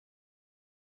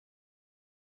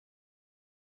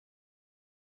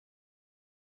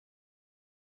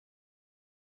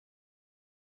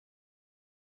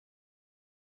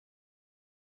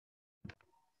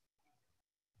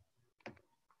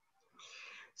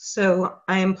So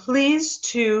I am pleased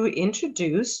to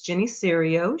introduce Jini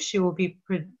Cerio. She will be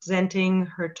presenting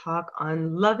her talk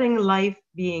on loving life,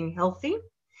 being healthy.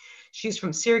 She's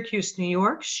from Syracuse, New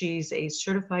York. She's a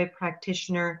certified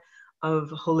practitioner of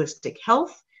holistic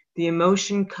health, the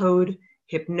emotion code,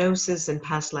 hypnosis, and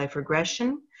past life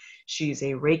regression. She's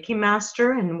a Reiki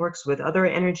master and works with other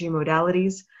energy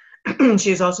modalities. She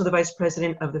is also the vice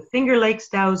president of the Finger Lakes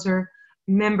Dowser,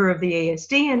 member of the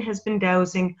ASD, and has been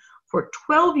dowsing for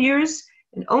 12 years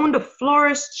and owned a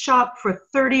florist shop for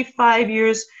 35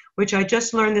 years, which I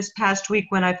just learned this past week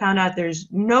when I found out there's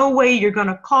no way you're going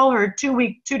to call her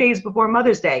 2 days before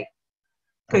Mother's Day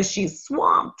because she's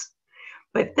swamped.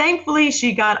 But thankfully,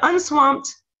 she got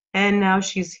unswamped, and now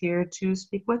she's here to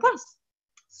speak with us.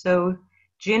 So,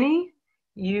 Jini,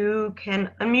 you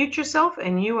can unmute yourself,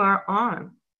 and you are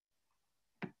on.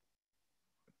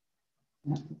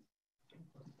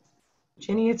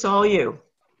 Jini, it's all you.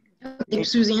 Thanks,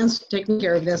 Suzanne's taking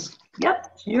care of this.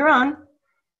 Yep, you're on.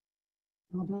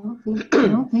 I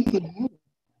don't think you did.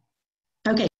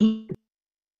 Okay. You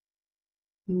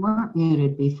weren't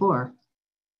muted before.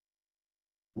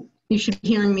 You should be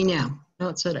hearing me now. No,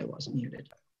 it said I wasn't muted.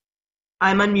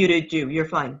 I'm unmuted you. You're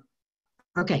fine.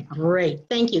 Okay, great.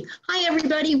 Thank you. Hi,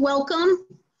 everybody. Welcome.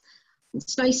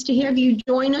 It's nice to have you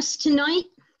join us tonight.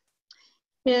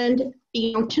 And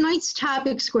tonight's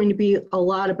topic is going to be a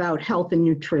lot about health and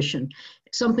nutrition,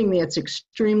 something that's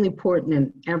extremely important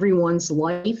in everyone's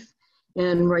life.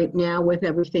 And right now, with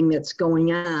everything that's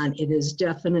going on, it is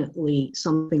definitely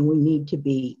something we need to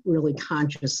be really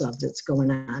conscious of that's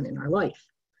going on in our life.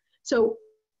 So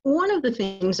one of the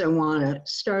things I want to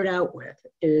start out with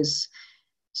is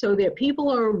so that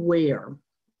people are aware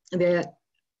that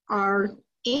our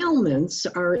ailments,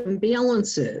 our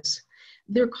imbalances,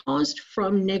 they're caused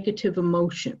from negative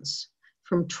emotions,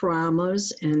 from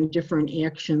traumas and different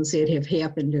actions that have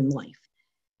happened in life.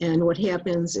 And what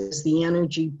happens is the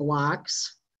energy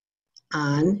blocks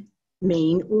on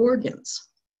main organs.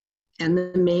 And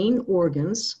the main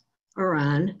organs are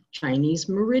on Chinese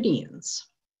meridians.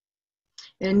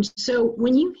 And so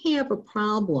when you have a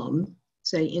problem,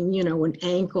 say in, an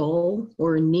ankle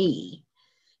or a knee,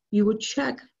 you would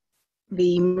check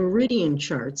the meridian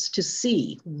charts to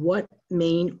see what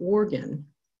main organ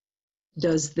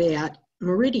does that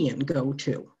meridian go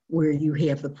to where you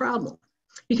have the problem.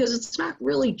 Because it's not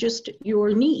really just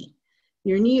your knee.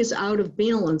 Your knee is out of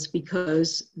balance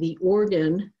because the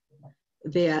organ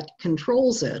that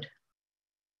controls it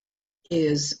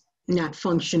is not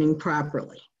functioning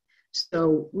properly.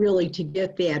 So really to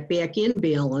get that back in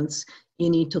balance, you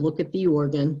need to look at the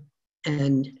organ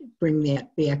and bring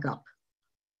that back up.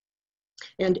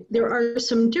 And there are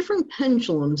some different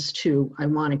pendulums too I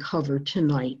want to cover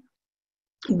tonight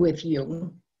with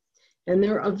you. And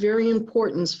they're of very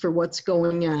importance for what's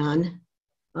going on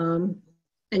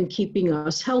and keeping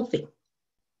us healthy.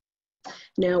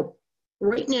 Now,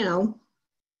 right now,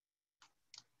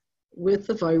 with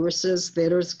the viruses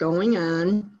that is going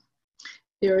on,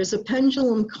 there is a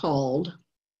pendulum called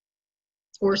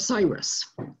Osiris.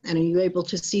 And are you able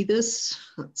to see this?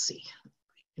 Let's see.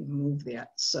 Move that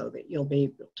so that you'll be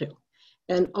able to.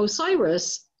 And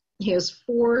Osiris has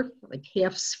 4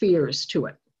 half spheres to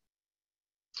it.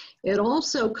 It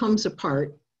also comes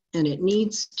apart, and it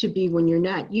needs to be, when you're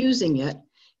not using it,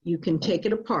 you can take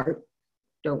it apart.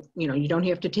 You don't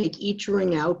have to take each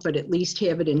ring out, but at least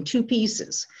have it in 2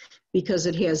 pieces because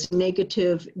it has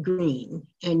negative green,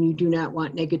 and you do not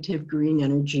want negative green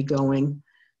energy going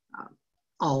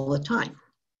all the time.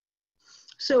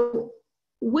 So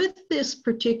with this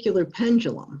particular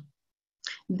pendulum,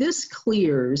 this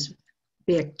clears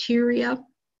bacteria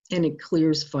and it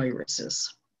clears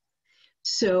viruses.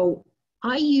 So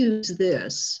I use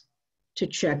this to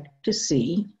check to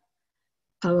see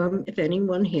if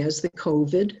anyone has the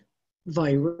COVID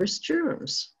virus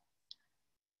germs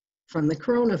from the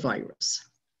coronavirus.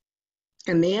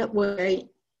 And that way,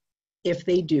 if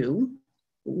they do,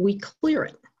 we clear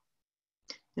it.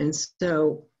 And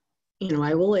so,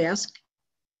 I will ask,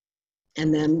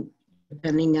 and then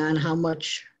depending on how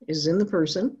much is in the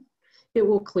person, it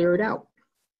will clear it out.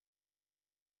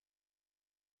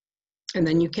 And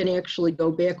then you can actually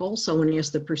go back also and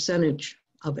ask the percentage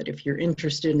of it if you're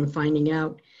interested in finding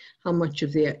out how much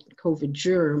of that COVID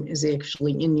germ is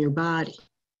actually in your body.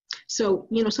 So,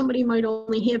 somebody might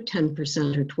only have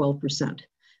 10% or 12%.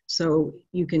 So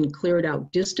you can clear it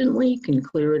out distantly, you can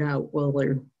clear it out while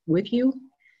they're with you.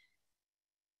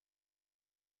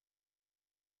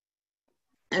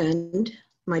 And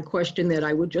my question that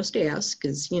I would just ask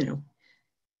is, can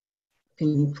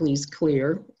you please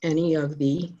clear any of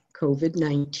the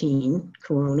COVID-19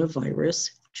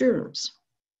 coronavirus germs?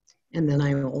 And then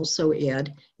I also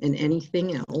add in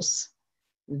anything else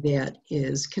that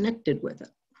is connected with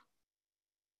it.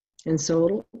 And so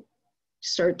it'll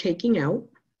start taking out,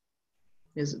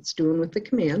 as it's doing with the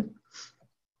command.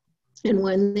 And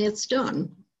when that's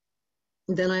done,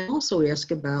 then I also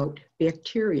ask about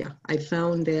bacteria. I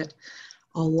found that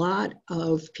a lot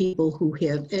of people who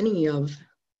have any of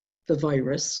the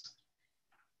virus,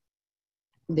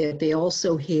 that they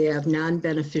also have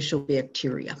non-beneficial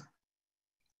bacteria.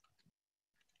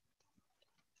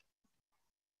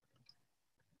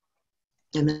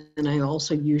 And then I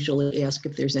also usually ask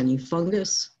if there's any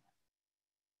fungus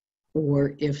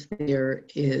or if there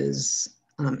is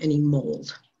any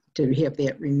mold, to have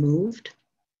that removed.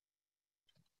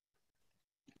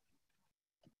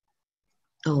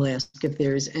 I'll ask if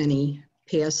there's any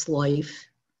past life,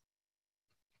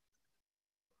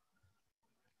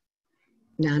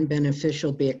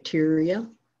 non-beneficial bacteria,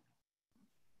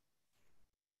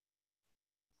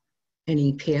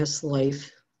 any past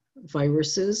life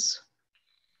viruses,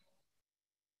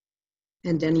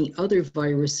 and any other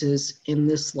viruses in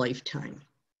this lifetime,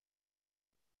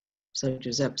 such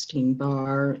as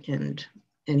Epstein-Barr and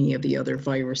any of the other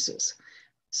viruses.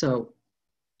 So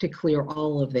to clear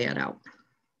all of that out.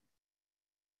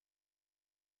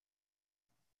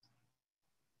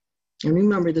 And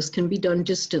remember, this can be done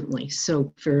distantly.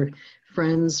 So for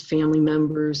friends, family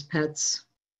members, pets,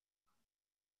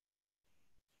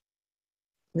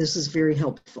 this is very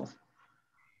helpful.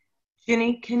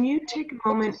 Jini, can you take a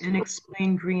moment and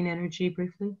explain green energy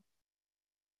briefly?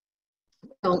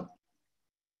 Well,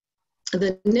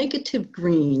 the negative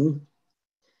green,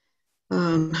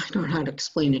 I don't know how to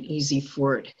explain it easy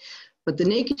for it, but the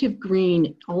negative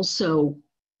green also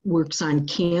works on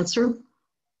cancer.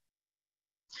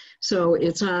 So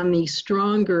it's on the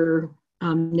stronger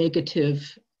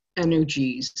negative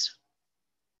energies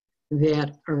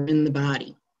that are in the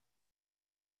body.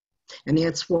 And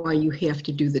that's why you have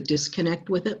to do the disconnect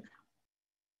with it.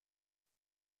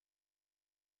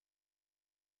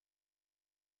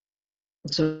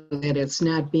 So that it's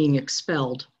not being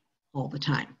expelled all the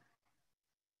time.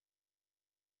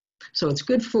 So it's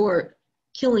good for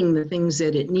killing the things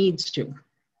that it needs to,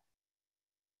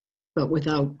 but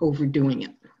without overdoing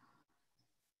it.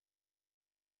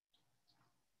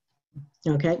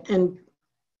 Okay, and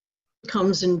it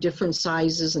comes in different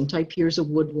sizes and type. Here's a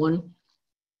wood one.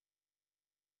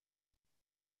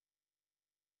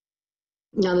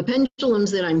 Now the pendulums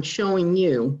that I'm showing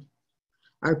you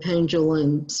are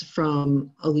pendulums from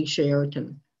Alicia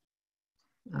Ayrton.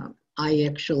 I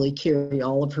actually carry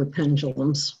all of her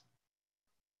pendulums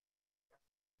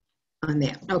on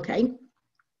that. Okay,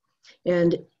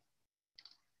 and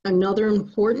another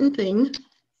important thing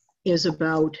is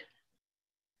about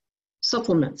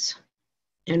supplements.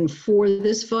 And for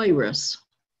this virus,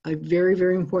 a very,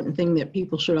 very important thing that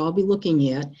people should all be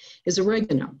looking at is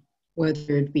oregano,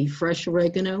 whether it be fresh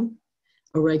oregano,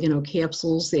 oregano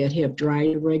capsules that have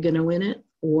dried oregano in it,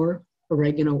 or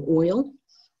oregano oil,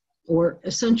 or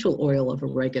essential oil of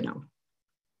oregano.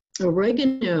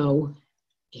 Oregano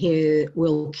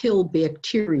will kill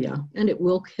bacteria and it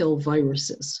will kill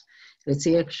viruses. It's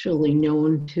actually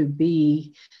known to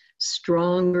be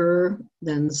stronger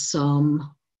than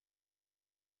some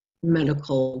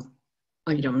medical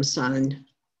items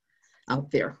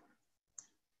out there.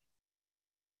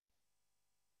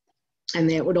 And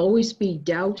that would always be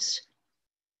douse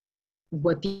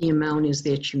what the amount is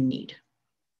that you need.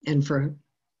 And for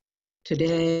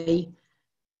today,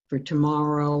 for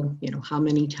tomorrow, you know, how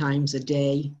many times a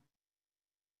day.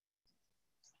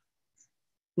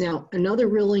 Now, another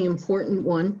really important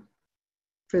one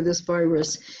for this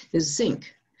virus is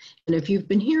zinc. And if you've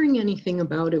been hearing anything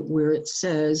about it where it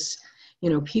says, you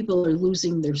know, people are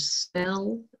losing their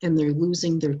smell and they're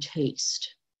losing their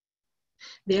taste,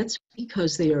 that's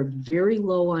because they are very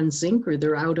low on zinc or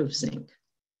they're out of zinc.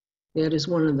 That is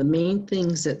one of the main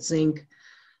things that zinc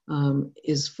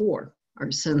is for,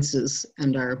 our senses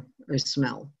and our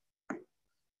smell.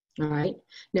 All right,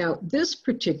 now this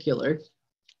particular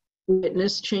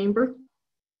witness chamber,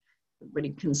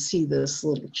 everybody can see this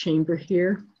little chamber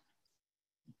here,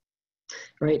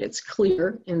 right? It's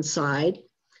clear inside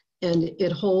and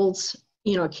it holds,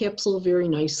 you know, a capsule very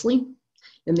nicely,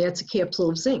 and that's a capsule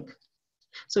of zinc.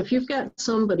 So if you've got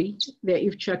somebody that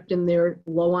you've checked in there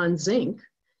low on zinc,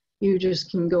 you just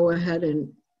can go ahead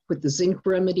and put the zinc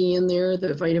remedy in there,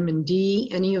 the vitamin D,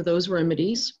 any of those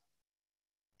remedies,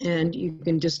 and you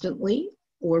can distantly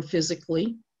or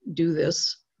physically do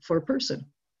this for a person.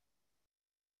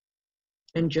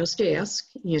 And just ask,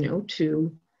 you know,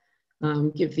 to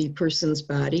give the person's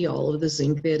body all of the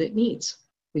zinc that it needs.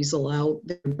 Please allow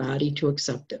their body to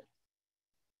accept it.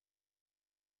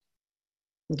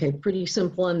 Okay, pretty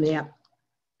simple on that.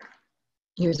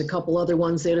 Here's a couple other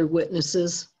ones that are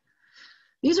witnesses.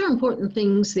 These are important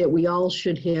things that we all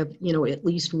should have, at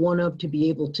least one of to be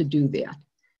able to do that.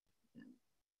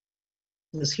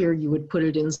 This here, you would put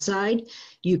it inside.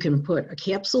 You can put a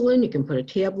capsule in, you can put a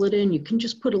tablet in, you can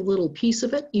just put a little piece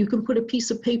of it. You can put a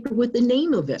piece of paper with the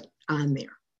name of it on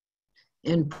there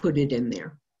and put it in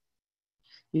there.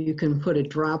 You can put a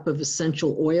drop of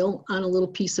essential oil on a little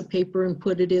piece of paper and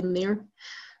put it in there.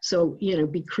 So,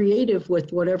 be creative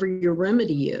with whatever your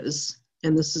remedy is,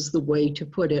 and this is the way to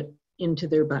put it into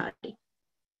their body.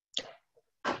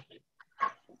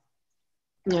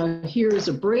 Now, here is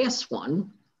a brass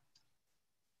one.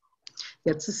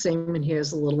 That's the same, and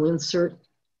here's a little insert,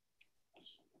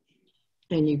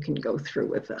 and you can go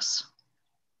through with this.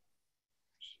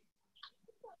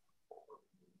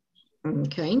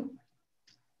 Okay,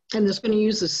 and this is going to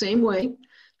use the same way.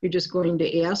 You're just going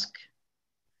to ask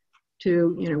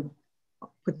to,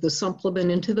 put the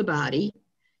supplement into the body,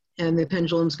 and the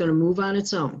pendulum's going to move on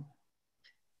its own.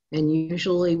 And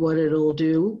usually what it'll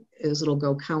do is it'll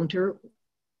go counterclockwise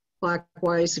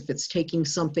if it's taking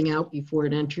something out before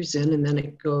it enters in, and then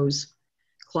it goes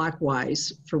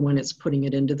clockwise for when it's putting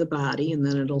it into the body, and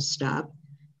then it'll stop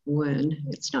when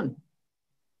it's done.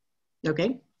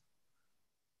 Okay?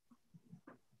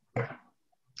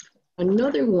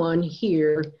 Another one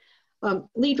here.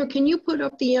 Leader, can you put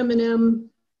up the M&M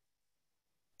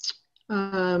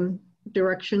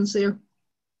directions there?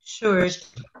 Sure,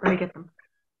 let me get them.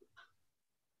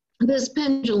 This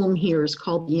pendulum here is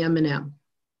called the M&M.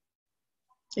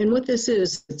 And what this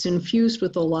is, it's infused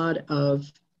with a lot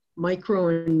of micro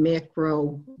and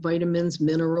macro vitamins,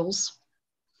 minerals.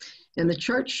 And the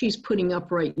chart she's putting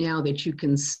up right now that you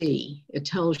can see, it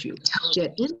tells you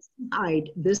that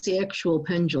inside this actual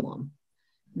pendulum,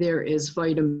 there is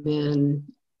vitamin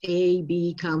A,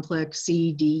 B complex,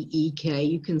 C, D, E, K.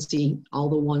 You can see all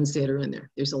the ones that are in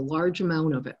there. There's a large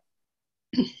amount of it.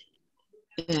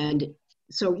 And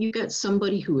so you got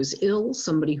somebody who is ill,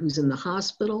 somebody who's in the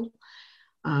hospital.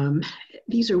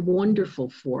 These are wonderful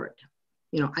for it.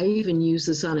 I even use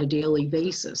this on a daily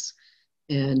basis,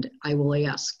 and I will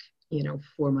ask,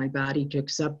 for my body to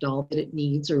accept all that it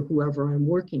needs or whoever I'm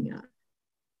working on.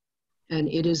 And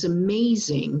it is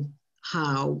amazing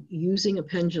how using a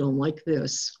pendulum like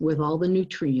this with all the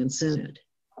nutrients in it,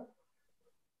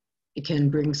 it can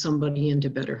bring somebody into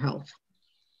better health.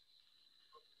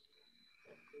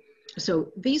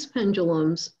 So these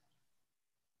pendulums,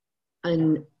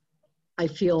 and I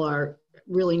feel, are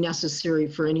really necessary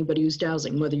for anybody who's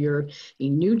dowsing, whether you're a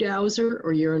new dowser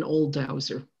or you're an old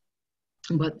dowser.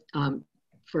 But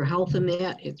for health and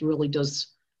that, it really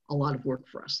does a lot of work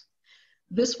for us.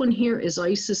 This one here is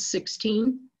ISIS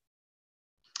 16.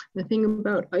 The thing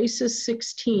about ISIS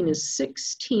 16 is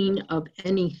 16 of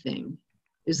anything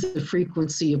is the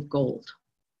frequency of gold.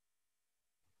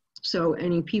 So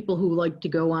any people who like to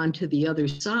go on to the other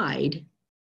side,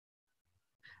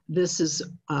 this is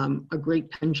a great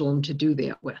pendulum to do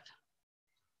that with.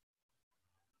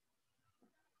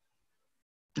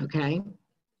 Okay.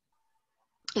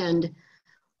 And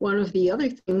one of the other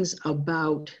things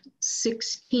about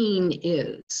 16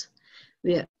 is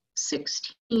that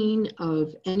 16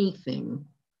 of anything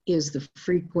is the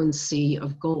frequency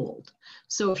of gold.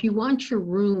 So if you want your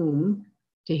room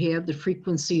to have the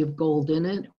frequency of gold in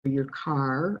it, or your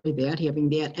car, or that, having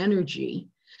that energy,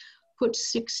 put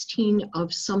 16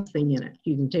 of something in it.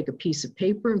 You can take a piece of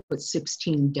paper and put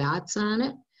 16 dots on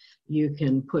it. You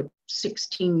can put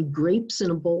 16 grapes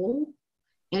in a bowl.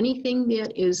 Anything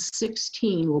that is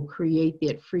 16 will create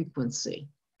that frequency.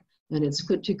 And it's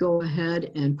good to go ahead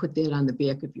and put that on the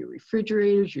back of your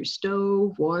refrigerators, your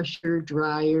stove, washer,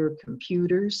 dryer,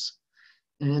 computers,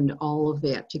 and all of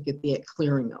that to get that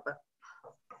clearing of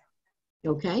it.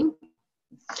 Okay?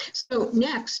 So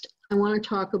next, I want to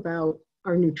talk about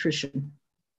our nutrition.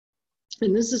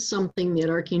 And this is something that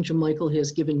Archangel Michael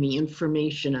has given me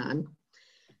information on.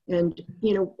 And,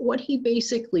 what he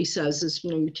basically says is,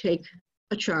 you take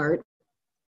a chart,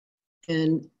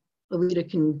 and Alita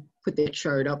can put that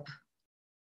chart up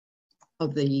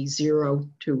of the 0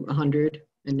 to 100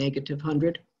 and negative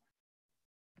 100.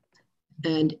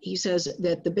 And he says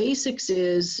that the basics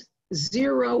is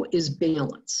 0 is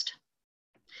balanced.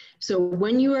 So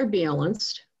when you are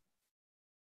balanced,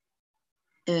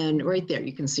 and right there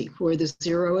you can see where the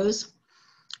 0 is.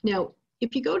 Now,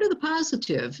 if you go to the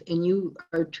positive and you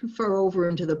are too far over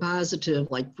into the positive,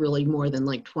 like really more than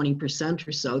like 20%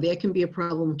 or so, that can be a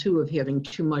problem too of having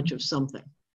too much of something.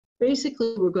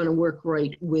 Basically, we're going to work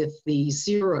right with the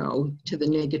 0 to the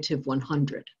negative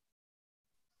 100.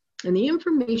 And the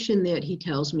information that he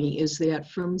tells me is that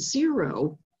from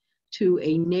 0 to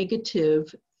a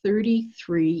negative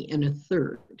 33 and a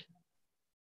third,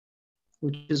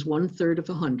 which is 1/3 of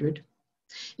 100,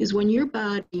 is when your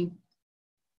body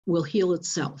will heal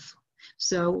itself.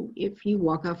 So if you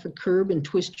walk off a curb and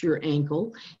twist your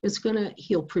ankle, it's going to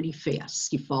heal pretty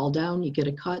fast. You fall down, you get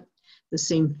a cut, the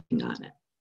same thing on it.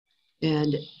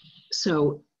 And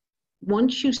so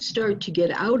once you start to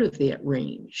get out of that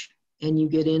range and you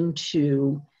get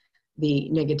into the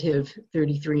negative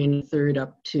 33 and a third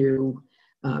up to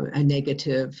a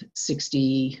negative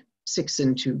 66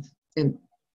 and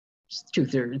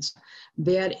 2/3,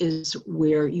 that is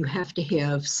where you have to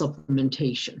have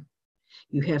supplementation.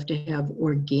 You have to have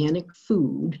organic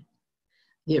food,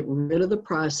 get rid of the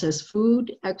processed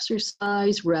food,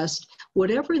 exercise, rest,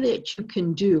 whatever that you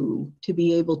can do to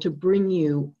be able to bring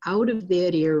you out of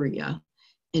that area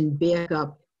and back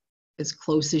up as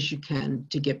close as you can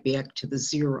to get back to the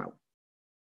 0.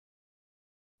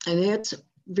 And that's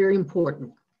very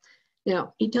important.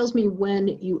 Now, he tells me when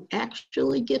you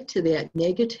actually get to that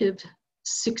negative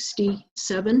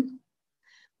 67,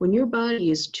 when your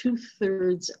body is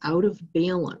 2/3 out of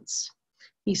balance,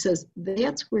 he says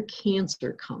that's where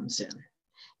cancer comes in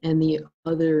and the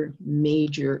other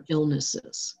major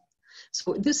illnesses.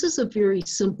 So this is a very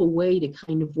simple way to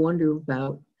kind of wonder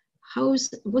about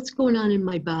what's going on in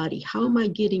my body? How am I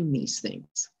getting these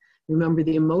things? Remember,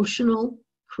 the emotional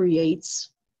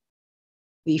creates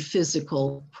the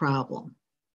physical problem.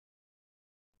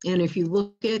 And if you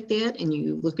look at that and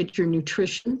you look at your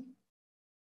nutrition,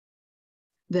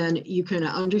 then you can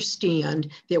understand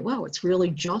that, wow, it's really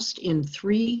just in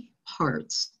 3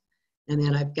 parts. And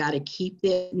then I've got to keep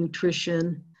that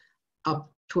nutrition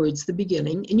up towards the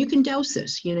beginning. And you can dose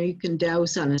this, you can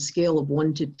dose on a scale of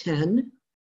 1 to 10,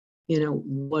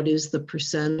 what is the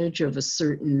percentage of a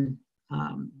certain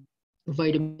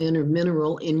vitamin or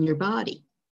mineral in your body.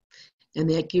 And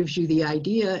that gives you the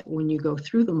idea when you go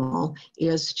through them all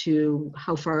as to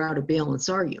how far out of balance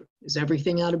are you. Is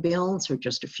everything out of balance or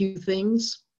just a few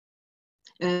things?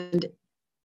 And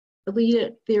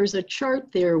Alita, there's a chart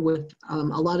there with a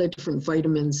lot of different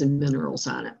vitamins and minerals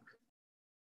on it.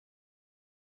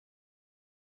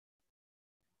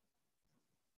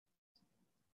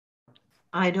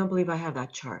 I don't believe I have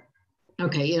that chart.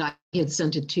 Okay, I had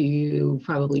sent it to you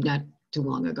probably not too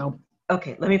long ago.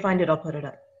 Okay, let me find it. I'll put it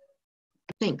up.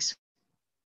 Thanks.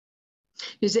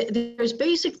 There's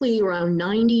basically around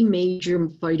 90 major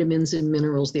vitamins and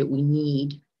minerals that we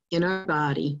need in our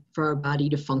body for our body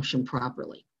to function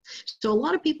properly. So a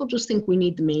lot of people just think we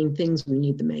need the main things. We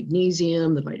need the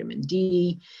magnesium, the vitamin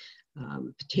D,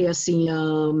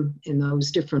 potassium, and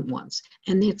those different ones.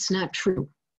 And that's not true.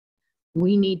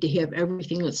 We need to have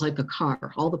everything that's like a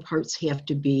car. All the parts have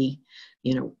to be,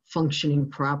 functioning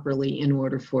properly in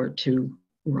order for it to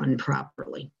run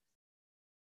properly.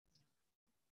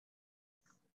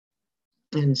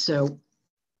 And so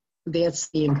that's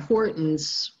the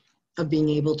importance of being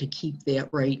able to keep that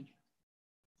right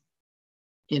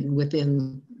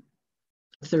within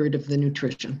a third of the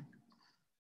nutrition.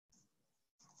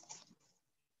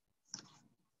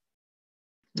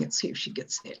 Let's see if she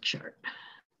gets that chart.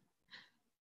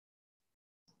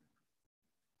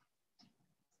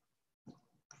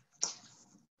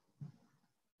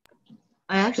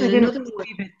 I actually didn't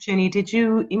receive it, Ginny. Did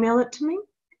you email it to me?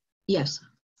 Yes.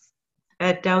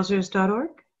 At dowsers.org?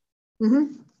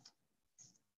 Mm-hmm.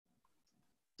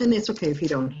 And it's okay if you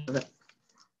don't have it.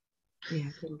 Yeah,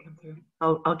 it didn't come through.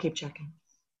 I'll keep checking.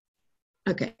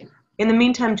 Okay. In the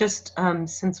meantime, just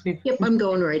since we've... Yep, I'm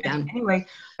going right down. Anyway,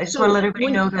 I just want to let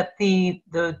everybody know that the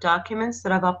documents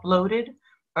that I've uploaded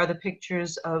are the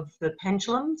pictures of the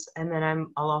pendulums, and then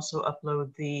I'll also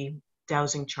upload the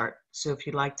dowsing chart. So if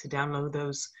you'd like to download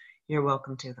those, you're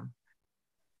welcome to them.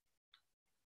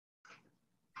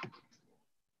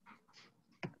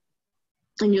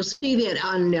 And you'll see that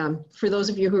on, for those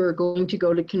of you who are going to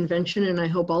go to convention, and I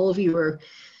hope all of you are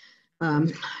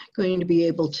going to be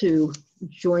able to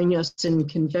join us in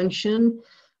convention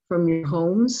from your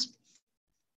homes.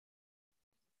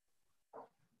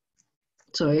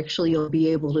 So actually you'll be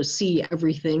able to see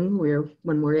everything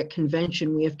when we're at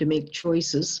convention, we have to make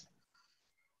choices.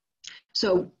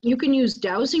 So you can use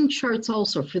dowsing charts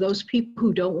also for those people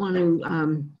who don't want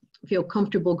to feel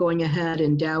comfortable going ahead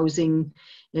and dowsing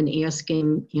and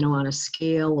asking, on a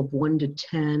scale of 1 to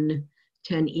 10,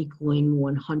 10 equaling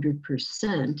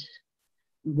 100%,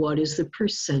 what is the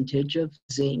percentage of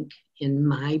zinc in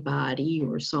my body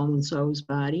or so-and-so's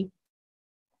body?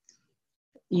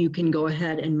 You can go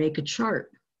ahead and make a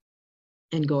chart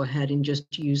and go ahead and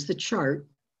just use the chart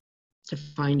to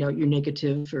find out your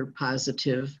negative or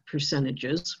positive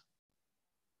percentages.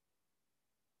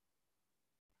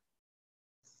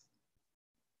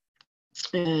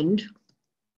 And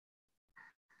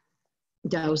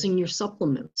dowsing your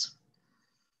supplements.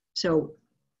 So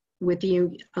with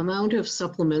the amount of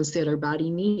supplements that our body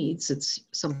needs, it's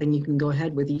something you can go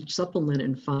ahead with each supplement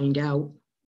and find out,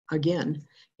 again,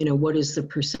 what is the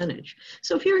percentage.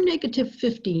 So if you're negative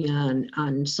 50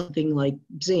 on something like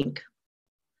zinc,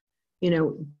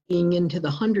 being into the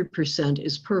 100%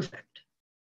 is perfect.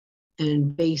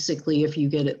 And basically, if you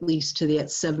get at least to that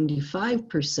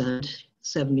 75%,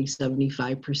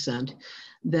 75%,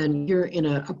 then you're in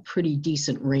a pretty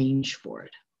decent range for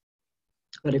it.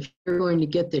 But if you're going to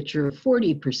get that you're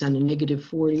 40%, a negative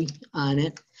 40 on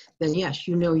it, then yes,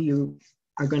 you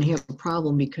are going to have a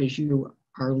problem because you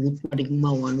are running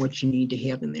low on what you need to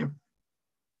have in there.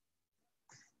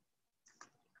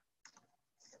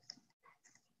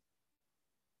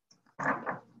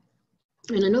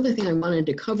 And another thing I wanted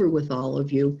to cover with all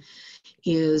of you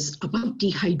is about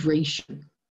dehydration.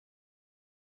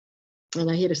 And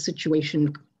I had a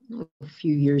situation a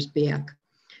few years back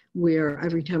where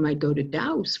every time I'd go to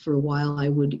douse for a while, I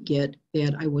would get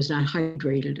that I was not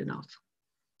hydrated enough.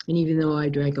 And even though I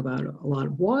drank about a lot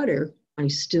of water, I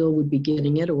still would be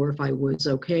getting it, or if I was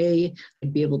okay,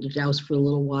 I'd be able to douse for a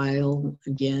little while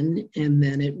again, and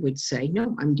then it would say,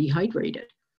 no, I'm dehydrated.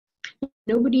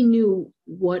 Nobody knew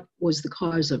what was the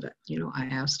cause of it. I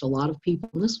asked a lot of people,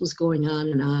 and this was going on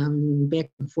and on,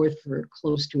 back and forth for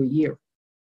close to a year.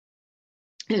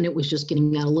 And it was just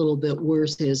getting a little bit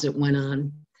worse as it went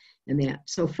on and that.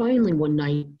 So finally one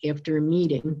night after a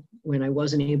meeting, when I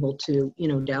wasn't able to,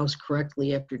 douse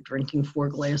correctly after drinking 4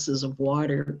 glasses of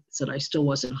water, said I still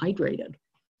wasn't hydrated.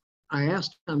 I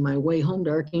asked on my way home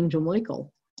to Archangel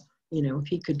Michael, if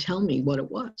he could tell me what it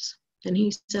was. And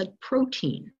he said,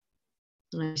 protein.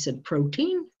 And I said,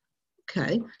 protein?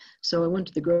 Okay. So I went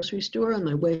to the grocery store on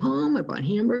my way home. I bought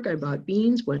hamburger, I bought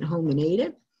beans, went home and ate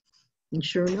it. And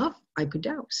sure enough, I could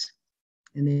douse.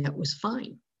 And that was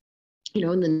fine.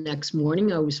 And the next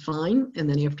morning I was fine. And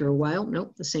then after a while,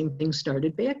 nope, the same thing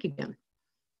started back again.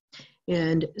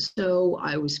 And so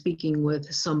I was speaking with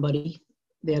somebody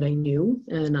that I knew,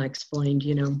 and I explained,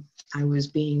 I was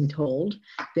being told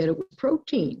that it was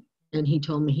protein. And he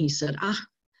told me, he said,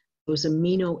 those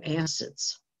amino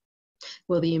acids.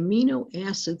 Well, the amino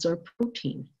acids are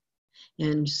protein.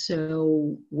 And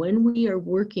so when we are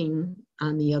working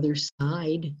on the other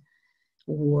side,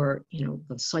 or, the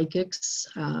psychics,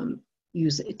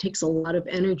 it takes a lot of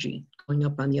energy going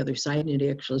up on the other side, and it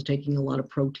actually is taking a lot of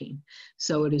protein.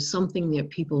 So it is something that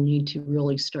people need to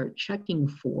really start checking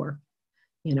for.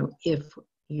 If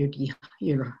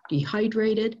you're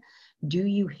dehydrated, do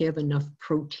you have enough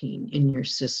protein in your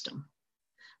system?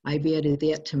 I've added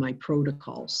that to my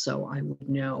protocol, so I would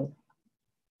know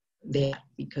that,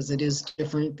 because it is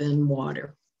different than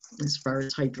water as far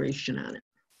as hydration on it.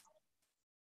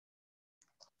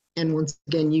 And once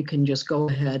again, you can just go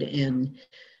ahead and,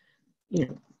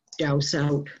 douse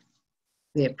out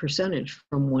that percentage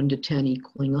from 1 to 10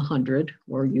 equaling 100,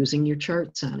 or using your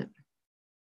charts on it.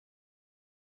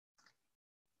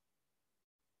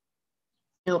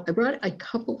 Now, I brought a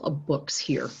couple of books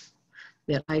here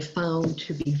that I found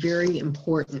to be very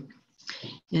important.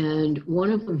 And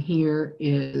one of them here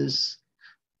is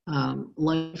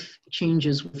Life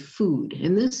Changes with Food.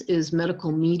 And this is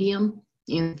medical medium,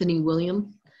 Anthony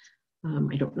William.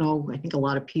 I don't know, I think a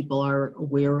lot of people are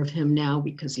aware of him now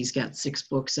because he's got 6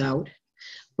 books out.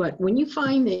 But when you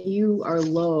find that you are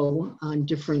low on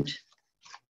different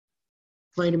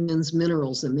vitamins,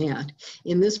 minerals, and that,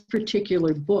 in this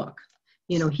particular book,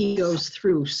 he goes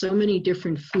through so many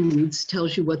different foods,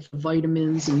 tells you what the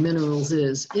vitamins and minerals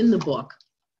is in the book.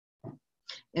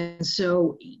 And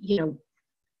so,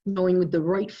 knowing with the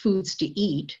right foods to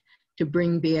eat to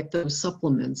bring back those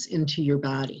supplements into your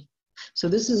body. So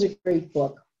this is a great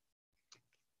book,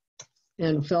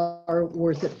 and far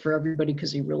worth it for everybody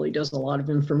because he really does a lot of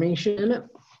information in it.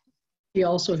 He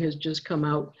also has just come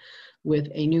out with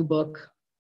a new book.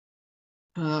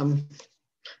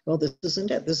 Well, this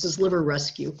isn't it. This is Liver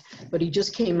Rescue. But he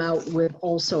just came out with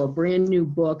also a brand new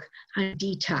book on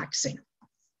detoxing.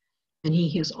 And he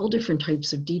has all different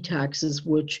types of detoxes,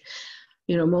 which,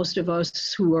 most of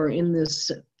us who are in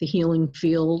the healing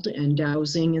field and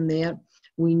dowsing and that,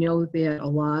 we know that a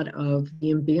lot of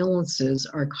the imbalances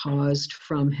are caused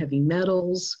from heavy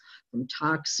metals, from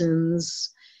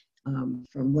toxins,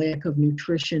 from lack of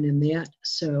nutrition and that.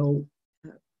 So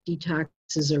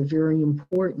detoxes are very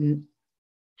important,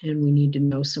 and we need to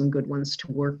know some good ones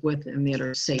to work with and that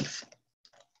are safe.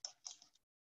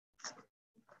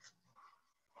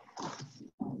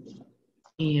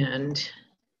 And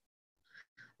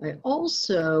I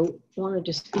also wanted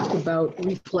to speak about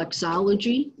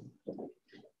reflexology.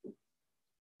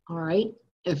 All right.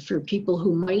 If for people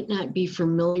who might not be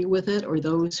familiar with it or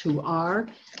those who are,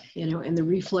 and the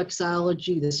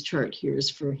reflexology, this chart here is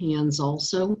for hands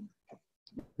also,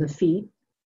 the feet.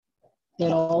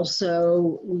 And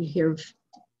also we have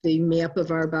the map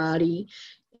of our body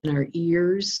and our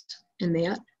ears and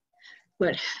that.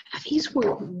 But these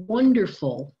were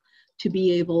wonderful to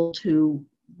be able to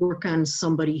work on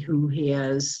somebody who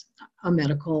has a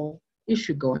medical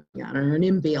issue going on or an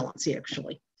imbalance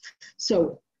actually.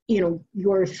 So,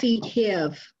 your feet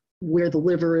have where the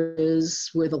liver is,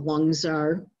 where the lungs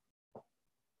are,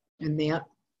 and that.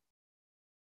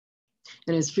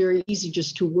 And it's very easy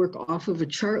just to work off of a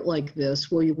chart like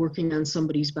this while you're working on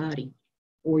somebody's body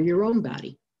or your own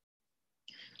body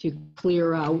to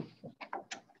clear out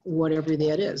whatever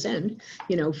that is. And,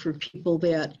 for people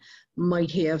that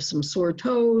might have some sore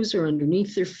toes or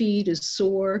underneath their feet is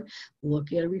sore,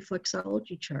 look at a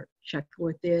reflexology chart. Check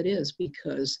what that is,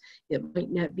 because it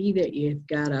might not be that you've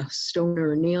got a stone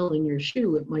or a nail in your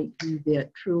shoe. It might be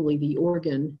that truly the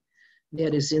organ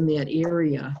that is in that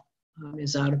area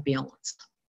is out of balance.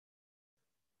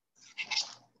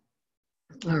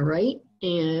 All right,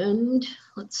 and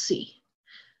let's see.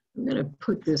 I'm going to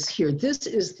put this here. This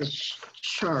is the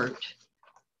chart.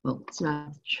 Well, it's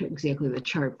not exactly the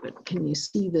chart, but can you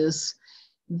see this?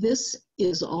 This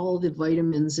is all the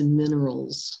vitamins and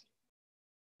minerals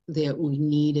that we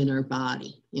need in our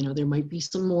body. There might be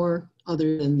some more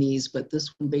other than these, but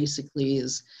this one basically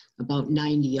is about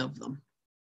 90 of them.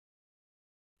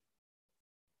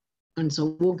 And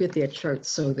so we'll get that chart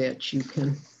so that you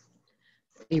can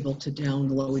be able to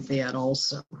download that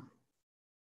also.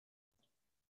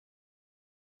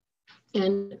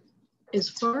 And as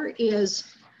far as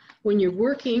when you're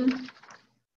working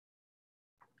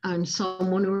on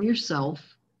someone or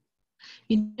yourself,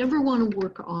 you never want to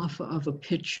work off of a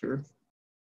picture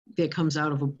that comes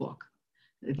out of a book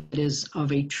that is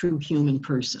of a true human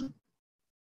person.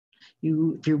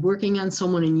 If you're working on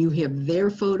someone and you have their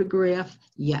photograph,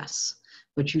 yes,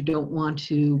 but you don't want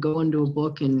to go into a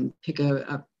book and pick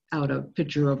out a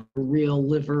picture of a real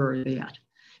liver or that,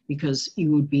 because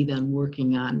you would be then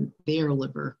working on their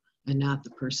liver and not the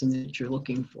person that you're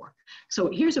looking for. So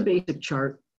here's a basic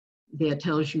chart that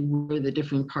tells you where the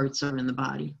different parts are in the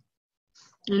body.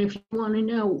 And if you want to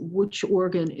know which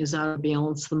organ is out of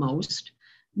balance the most,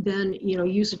 then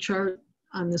use a chart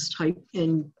on this type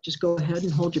and just go ahead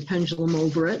and hold your pendulum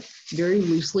over it very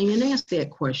loosely and ask that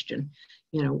question.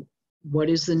 What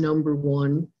is the number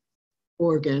one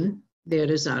organ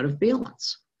that is out of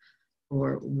balance?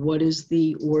 Or what is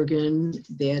the organ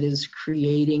that is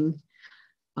creating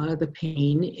the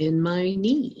pain in my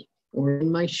knee or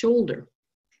in my shoulder?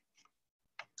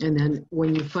 And then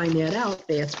when you find that out,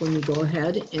 that's when you go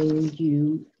ahead and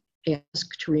you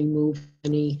ask to remove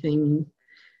anything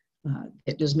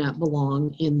that does not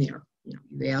belong in there. You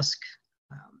ask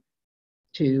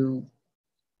to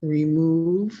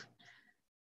remove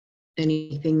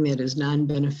anything that is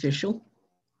non-beneficial,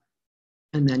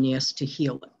 and then you ask to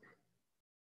heal it.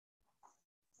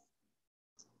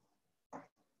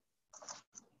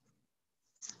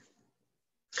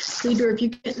 Leader, have you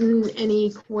gotten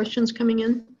any questions coming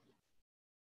in?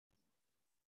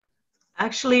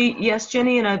 Actually, yes,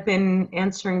 Jenny, and I've been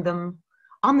answering them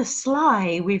on the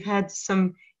sly. We've had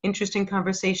some interesting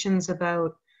conversations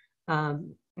about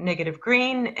negative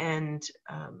green, and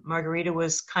Margarita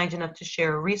was kind enough to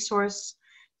share a resource.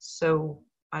 So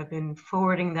I've been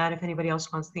forwarding that. If anybody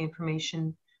else wants the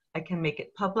information, I can make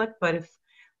it public. But if,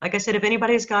 like I said, if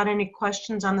anybody's got any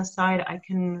questions on the side, I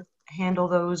can handle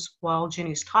those while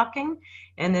Ginny's talking,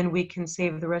 and then we can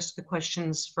save the rest of the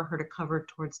questions for her to cover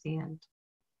towards the end.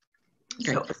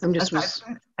 Okay. So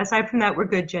aside from that, we're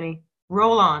good, Jenny.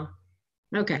 Roll on.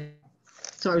 Okay.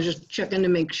 So I was just checking to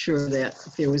make sure that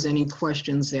if there was any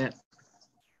questions that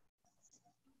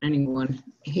anyone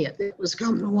had that was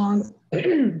coming along.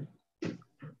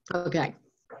 Okay.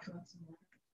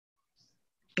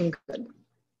 Good.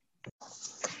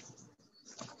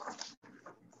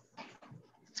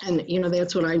 And,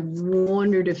 that's what I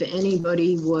wondered, if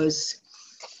anybody was,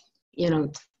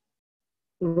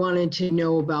 wanted to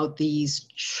know about these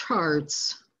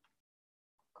charts,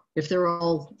 if they're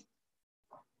all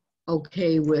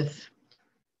okay with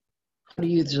how to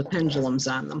use the pendulums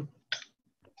on them.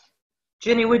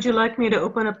 Ginny, would you like me to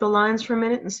open up the lines for a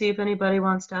minute and see if anybody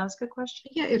wants to ask a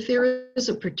question? Yeah, if there is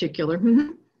a particular.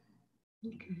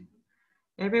 Okay.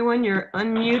 Everyone, you're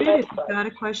unmuted if you've got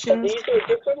a question. These are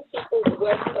different people's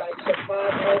websites that have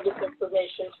all this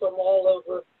information from all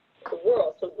over the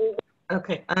world. So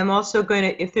Okay, I'm also going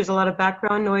to, if there's a lot of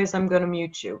background noise, I'm going to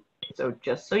mute you. So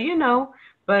just so you know,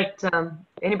 but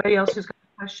anybody else who's got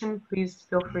a question, please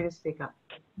feel free to speak up.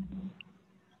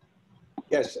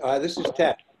 Yes, this is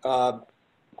Ted.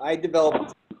 I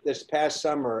developed this past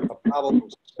summer a problem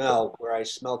with smell where I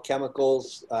smell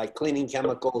chemicals, cleaning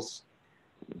chemicals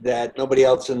that nobody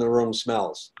else in the room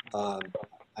smells.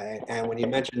 And when you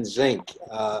mentioned zinc,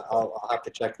 I'll have to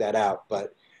check that out.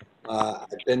 But I've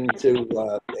been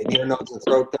to an ear, nose, and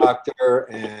throat doctor,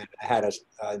 and I had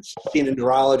seen a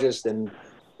neurologist, and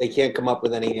they can't come up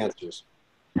with any answers.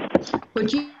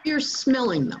 But you're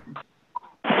smelling them.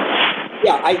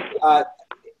 Yeah,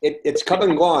 it's come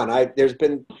and gone. There's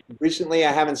been recently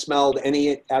I haven't smelled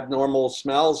any abnormal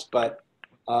smells, but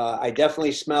I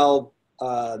definitely smell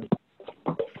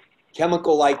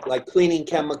chemical like cleaning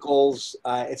chemicals.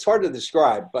 It's hard to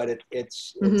describe, but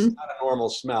it's not a normal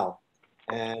smell.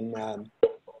 And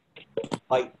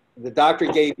like the doctor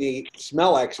gave me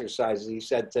smell exercises. He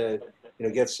said to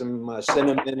get some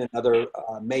cinnamon and other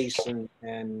mace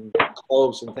and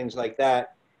cloves and things like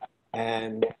that,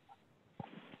 and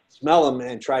smell them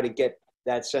and try to get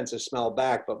that sense of smell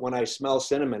back. But when I smell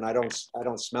cinnamon, I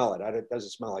don't smell it. It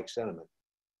doesn't smell like cinnamon.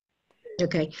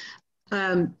 Okay.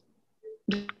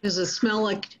 Does it smell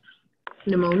like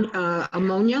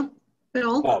ammonia at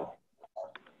all? No.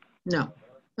 No.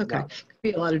 Okay. No. Could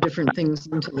be a lot of different things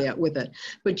into that with it.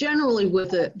 But generally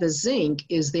with the zinc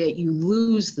is that you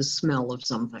lose the smell of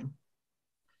something.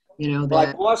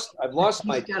 That I've lost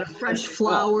my. You've got a fresh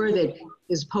flower that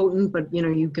is potent, but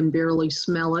you can barely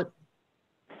smell it.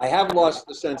 I have lost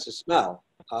the sense of smell.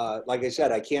 Like I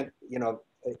said, I can't.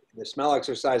 The smell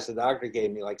exercise the doctor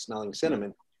gave me, like smelling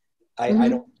cinnamon, I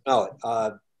don't smell it.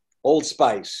 Old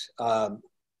Spice,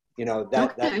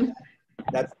 Okay.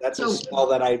 that's a smell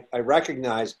that I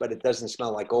recognize, but it doesn't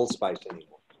smell like Old Spice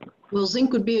anymore. Well,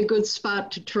 zinc would be a good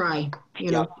spot to try.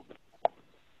 Yeah.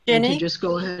 And Jini? to just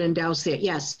go ahead and douse it.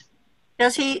 Yes.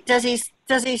 Does he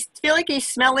feel like he's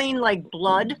smelling like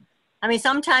blood? I mean,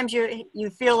 sometimes you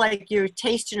feel like you're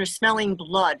tasting or smelling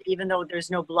blood, even though there's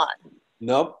no blood.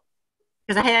 Nope.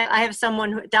 Because I have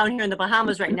someone down here in the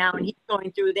Bahamas right now, and he's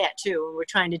going through that too, and we're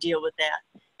trying to deal with that.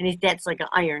 And that's like an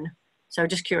iron. So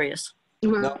just curious.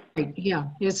 Right. Yeah.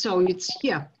 So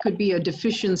could be a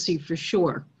deficiency for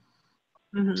sure.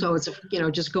 Mm-hmm. So it's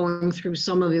just going through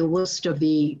some of the list of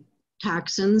the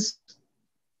toxins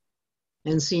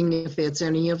and seeing if it's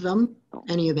any of them,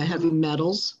 any of the heavy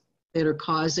metals that are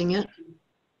causing it.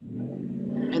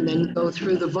 And then go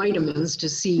through the vitamins to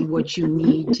see what you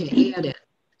need to add it.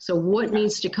 So what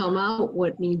needs to come out,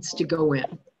 what needs to go in?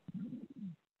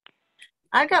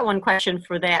 I've got one question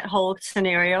for that whole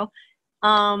scenario.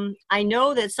 I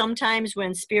know that sometimes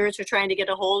when spirits are trying to get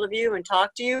a hold of you and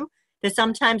talk to you, that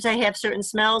sometimes they have certain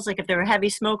smells, like if they're a heavy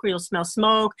smoker, you'll smell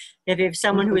smoke. If you have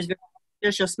someone who is very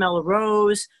religious, you'll smell a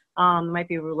rose. Might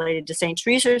be related to St.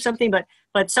 Teresa or something,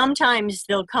 but sometimes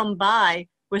they'll come by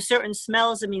with certain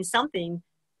smells that mean something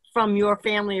from your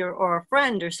family or a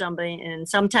friend or somebody, and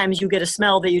sometimes you get a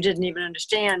smell that you didn't even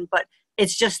understand, but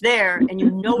it's just there, and you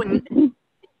know it.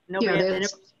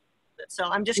 So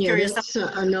I'm just curious. That's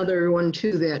another one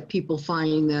too that people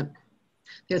find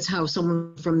that's how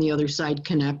someone from the other side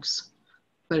connects,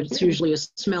 but it's usually a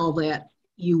smell that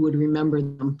you would remember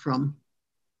them from.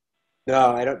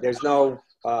 No, I don't. There's no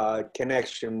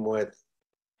connection with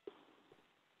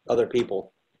other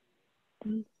people.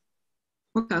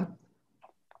 Okay.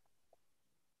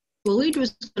 Well,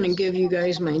 Lidra's going to give you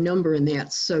guys my number in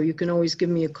that, so you can always give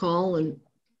me a call and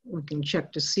we can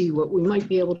check to see what we might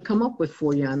be able to come up with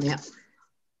for you on that.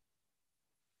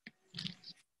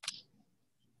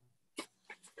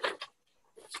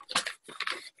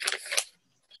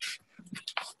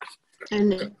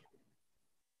 And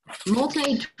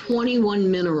multi-21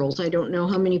 minerals, I don't know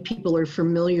how many people are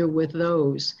familiar with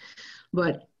those,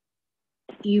 but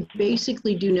you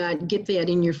basically do not get that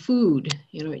in your food.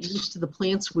 It used to the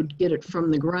plants would get it from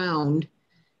the ground,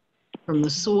 from the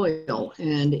soil,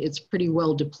 and it's pretty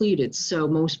well depleted. So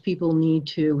most people need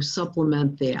to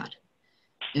supplement that.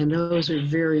 And those are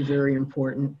very, very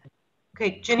important.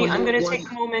 Okay, Jini, I'm going to take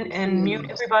a moment and mute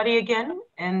everybody again,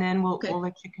 and then we'll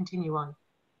let you continue on.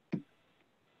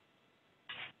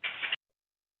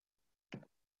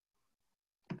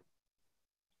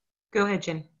 Go ahead,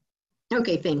 Jini.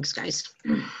 Okay, thanks, guys.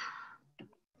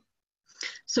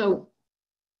 So,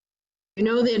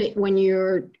 that when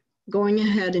you're going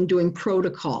ahead and doing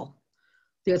protocol,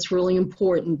 that's really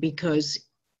important because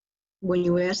when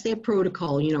you ask that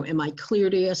protocol, am I clear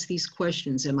to ask these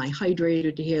questions? Am I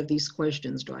hydrated to have these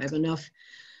questions? Do I have enough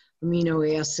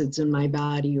amino acids in my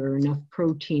body or enough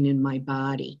protein in my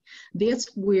body.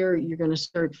 That's where you're going to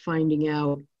start finding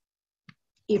out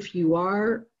if you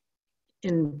are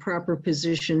in proper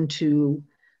position to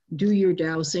do your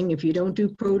dowsing. If you don't do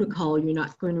protocol, you're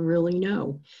not going to really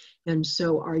know. And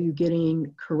so are you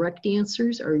getting correct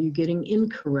answers? Or are you getting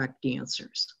incorrect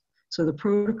answers? So the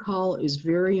protocol is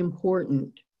very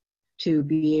important to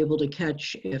be able to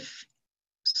catch if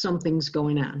something's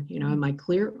going on. You know, am I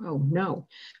clear? Oh, no.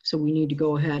 So we need to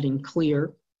go ahead and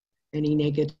clear any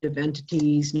negative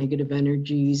entities, negative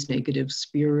energies, negative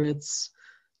spirits,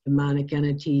 demonic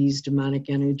entities, demonic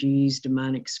energies,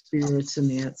 demonic spirits, and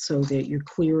that, so that you're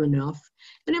clear enough.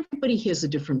 And everybody has a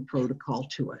different protocol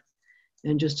to it.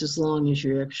 And just as long as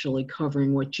you're actually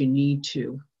covering what you need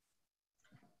to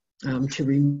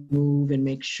remove and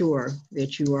make sure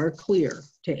that you are clear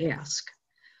to ask.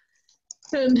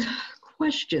 And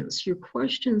questions, your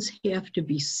questions have to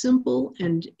be simple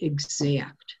and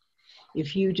exact.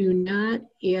 If you do not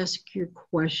ask your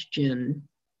question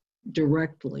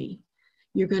directly,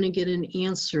 you're going to get an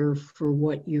answer for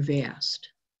what you've asked.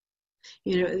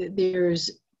 You know,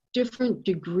 there's different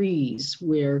degrees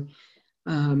where,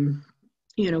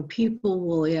 you know, people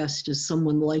will ask, does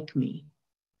someone like me?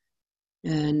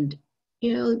 And,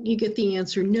 you know, you get the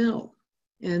answer, no.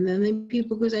 And then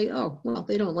people go say, oh, well,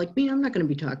 they don't like me. I'm not going to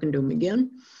be talking to them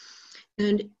again.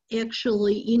 And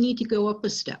actually, you need to go up a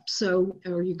step. So,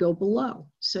 or you go below.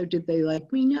 So did they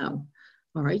like me? No.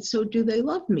 All right. So do they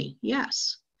love me?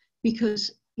 Yes.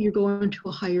 Because you're going to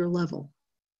a higher level.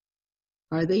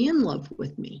 Are they in love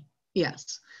with me?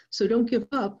 Yes. So don't give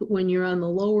up when you're on the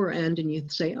lower end and you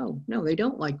say, oh, no, they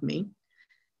don't like me.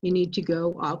 You need to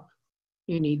go up.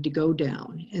 You need to go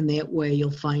down. And that way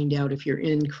you'll find out if you're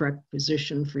in correct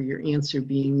position for your answer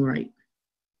being right.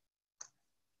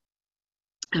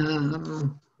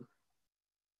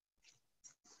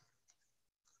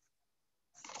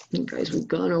 Guys, we've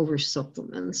gone over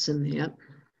supplements and that.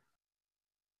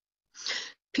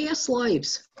 Past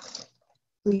lives.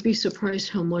 We'd be surprised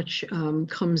how much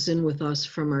comes in with us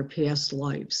from our past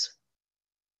lives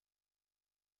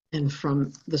and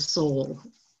from the soul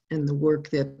and the work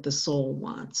that the soul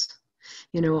wants.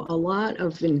 You know, a lot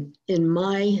of, in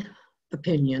my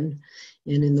opinion,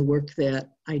 and in the work that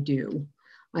I do,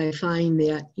 I find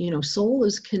that, you know, soul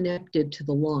is connected to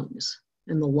the lungs,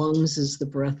 and the lungs is the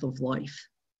breath of life.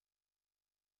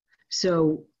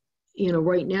 So, you know,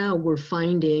 right now we're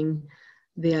finding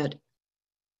that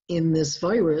in this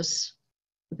virus,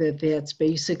 that's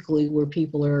basically where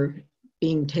people are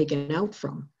being taken out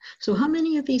from. So how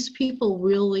many of these people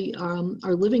really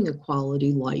are living a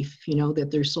quality life, you know, that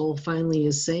their soul finally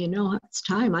is saying, no, it's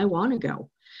time, I want to go,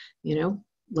 you know,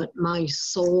 let my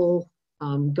soul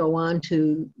go on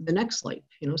to the next life,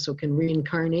 you know, so it can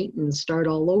reincarnate and start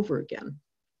all over again.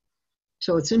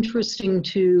 So it's interesting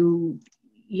to,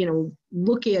 you know,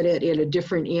 look at it at a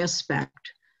different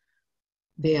aspect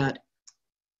that,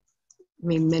 I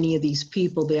mean, many of these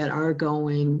people that are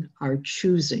going are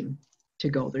choosing to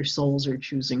go. Their souls are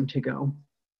choosing to go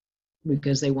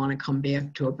because they want to come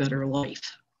back to a better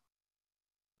life.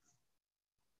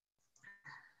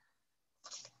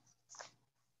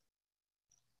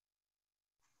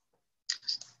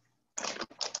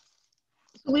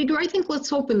 So Leader, I think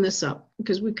let's open this up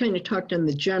because we kind of talked on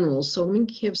the general. So let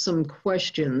me have some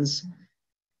questions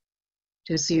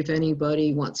to see if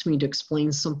anybody wants me to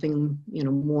explain something, you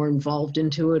know, more involved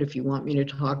into it, if you want me to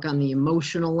talk on the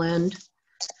emotional end.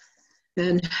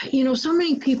 And, you know, so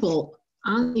many people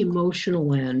on the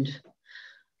emotional end,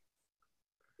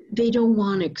 they don't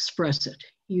want to express it.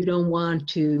 You don't want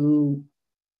to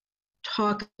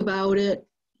talk about it.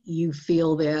 You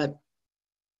feel that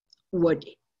what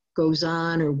goes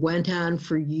on or went on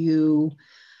for you,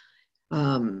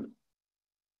 you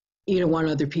don't want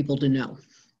other people to know.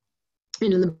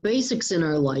 And in the basics in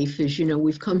our life is, you know,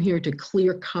 we've come here to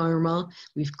clear karma.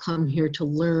 We've come here to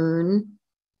learn.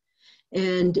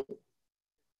 And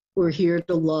we're here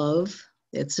to love.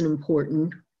 That's an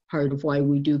important part of why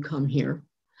we do come here.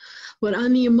 But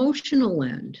on the emotional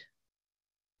end,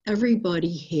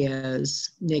 everybody has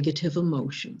negative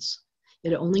emotions.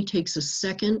 It only takes a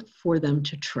second for them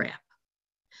to trap.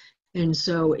 And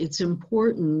so it's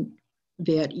important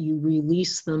that you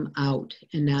release them out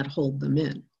and not hold them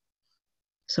in,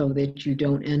 so that you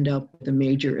don't end up with a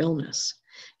major illness.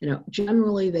 You know,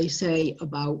 generally they say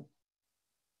about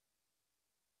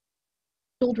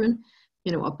children,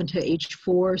 you know, up until age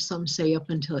 4, some say up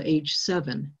until age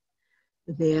 7,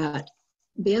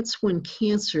 that's when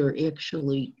cancer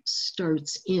actually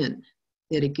starts in,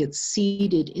 that it gets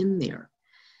seeded in there.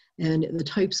 And the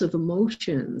types of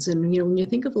emotions, and, you know, when you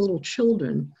think of little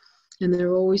children, And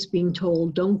they're always being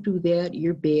told, don't do that,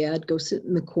 you're bad, go sit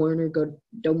in the corner,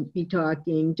 don't be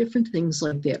talking, different things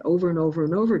like that over and over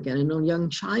and over again. And a young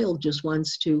child just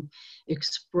wants to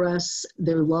express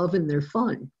their love and their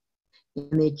fun.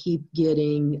 And they keep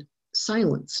getting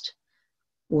silenced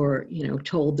or,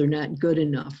 told they're not good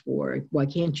enough, or why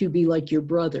can't you be like your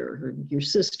brother or your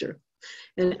sister?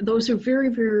 And those are very,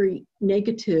 very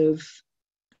negative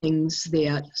things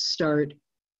that start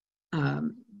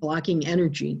blocking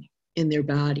energy in their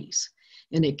bodies,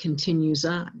 and it continues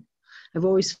on. I've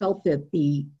always felt that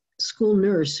the school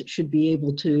nurse should be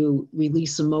able to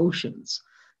release emotions.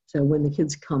 So when the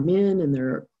kids come in and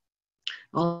they're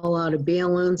all out of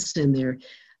balance and they're,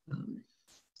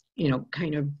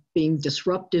 kind of being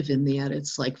disruptive in that,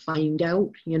 it's like find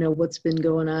out, what's been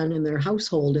going on in their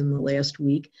household in the last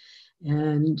week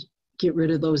and get rid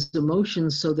of those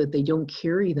emotions so that they don't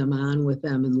carry them on with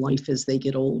them in life as they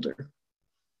get older.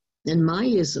 And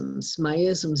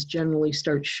myisms generally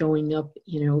start showing up,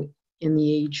 in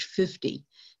the age 50.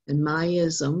 And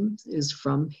myism is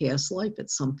from past life.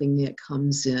 It's something that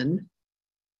comes in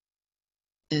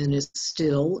and is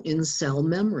still in cell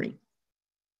memory.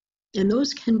 And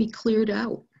those can be cleared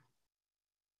out.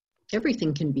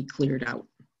 Everything can be cleared out.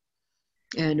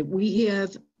 And we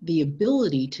have the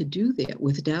ability to do that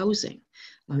with dowsing.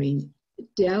 I mean,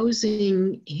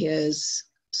 dowsing has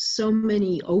so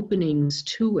many openings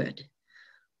to it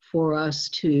for us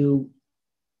to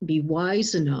be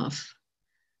wise enough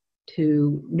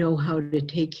to know how to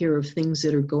take care of things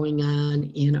that are going on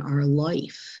in our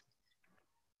life.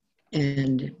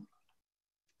 And,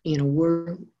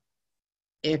 we're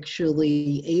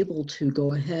actually able to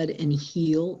go ahead and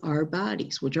heal our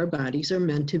bodies, which our bodies are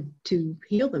meant to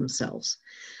heal themselves.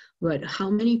 But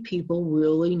how many people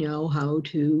really know how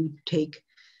to take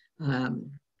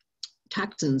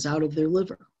toxins out of their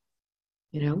liver?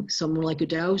 Someone like a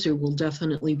dowser will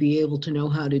definitely be able to know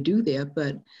how to do that,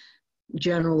 but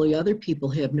generally other people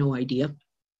have no idea.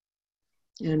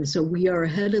 And so we are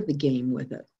ahead of the game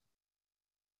with it.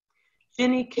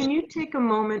 Jini, can you take a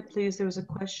moment, please? There was a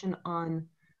question on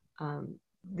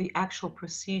the actual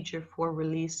procedure for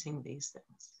releasing these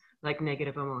things, like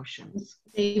negative emotions.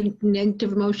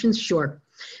 Negative emotions, sure.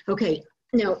 Okay,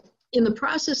 now in the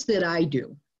process that I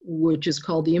do, which is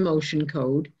called the emotion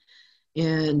code,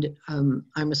 and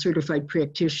I'm a certified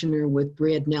practitioner with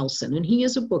Brad Nelson, and he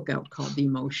has a book out called The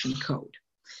Emotion Code.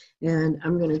 And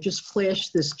I'm going to just flash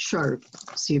this chart,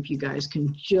 see if you guys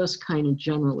can just kind of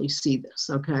generally see this,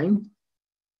 okay?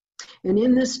 And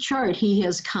in this chart, he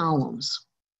has columns,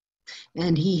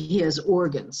 and he has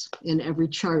organs. In every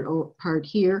part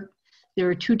here, there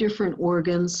are 2 different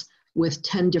organs with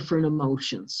 10 different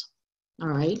emotions, all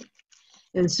right?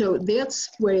 And so that's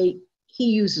the way he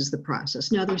uses the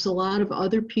process. Now, there's a lot of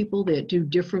other people that do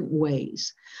different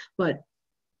ways, but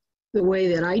the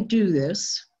way that I do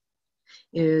this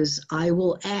is I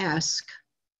will ask,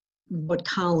 what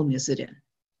column is it in?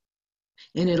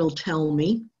 And it'll tell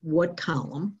me what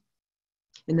column,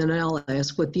 and then I'll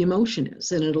ask what the emotion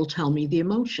is, and it'll tell me the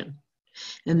emotion.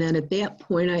 And then at that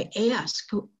point, I ask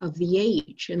of the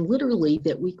age, and literally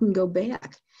that we can go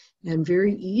back, and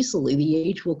very easily the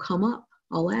age will come up.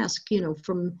 I'll ask,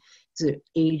 from the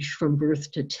age from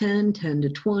birth to 10, 10 to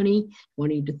 20,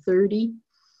 20 to 30,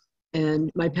 and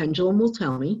my pendulum will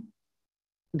tell me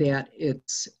that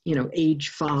it's, age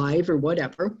 5 or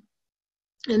whatever.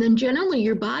 And then generally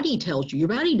your body tells you, your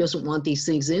body doesn't want these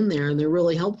things in there, and they're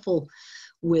really helpful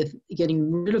with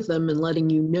getting rid of them and letting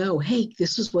you know, hey,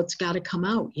 this is what's got to come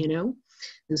out,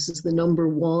 This is the number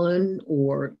 1,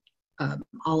 or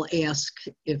I'll ask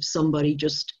if somebody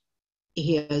just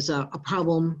has a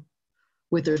problem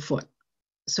with their foot.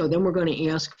 So then we're going to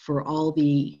ask for all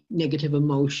the negative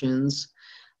emotions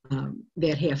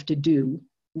that have to do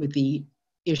with the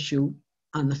issue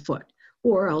on the foot.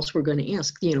 Or else we're going to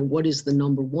ask, what is the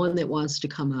number 1 that wants to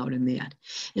come out in that?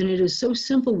 And it is so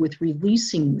simple with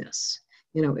releasing this.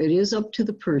 It is up to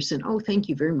the person. Oh, thank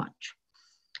you very much.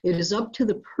 It is up to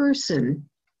the person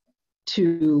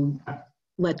to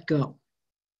let go.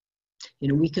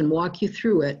 We can walk you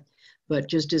through it, but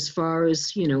just as far as,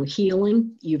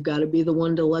 healing, you've got to be the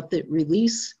one to let it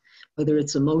release, whether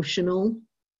it's emotional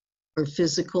or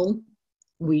physical.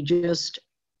 We just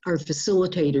are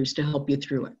facilitators to help you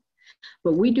through it.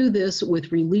 But we do this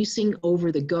with releasing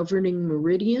over the governing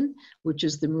meridian, which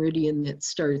is the meridian that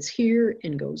starts here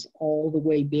and goes all the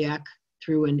way back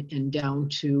through and down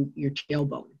to your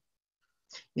tailbone.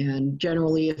 And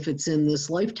generally, if it's in this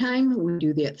lifetime, we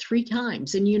do that 3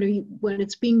 times. And, when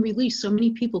it's being released, so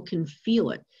many people can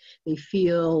feel it. They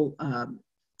feel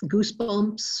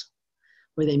goosebumps,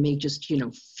 or they may just,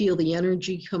 feel the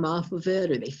energy come off of it,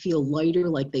 or they feel lighter,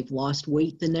 like they've lost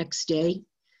weight the next day.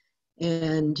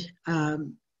 And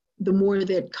the more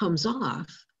that comes off,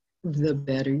 the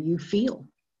better you feel.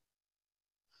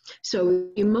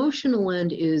 So the emotional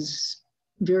end is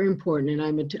very important, and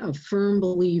I'm a firm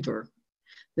believer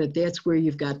that that's where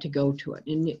you've got to go to it.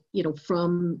 And,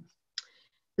 from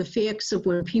the facts of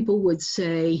when people would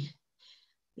say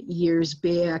years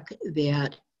back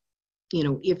that,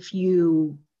 if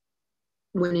you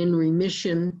went in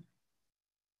remission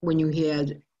when you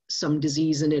had some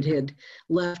disease and it had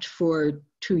left for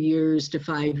 2 years to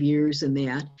 5 years, and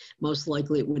that most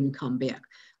likely it wouldn't come back.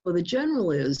 Well, the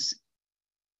general is,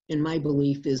 and my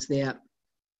belief is, that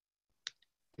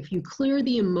if you clear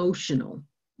the emotional,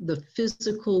 the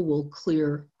physical will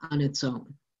clear on its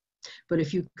own. But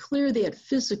if you clear that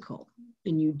physical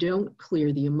and you don't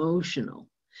clear the emotional,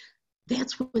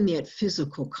 that's when that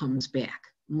physical comes back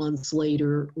months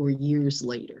later or years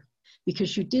later,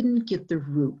 because you didn't get the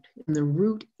root. And the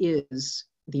root is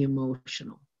the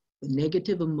emotional, the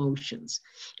negative emotions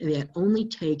that only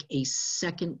take a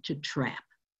second to trap.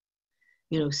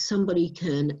 Somebody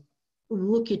can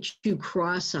look at you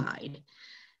cross-eyed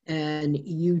and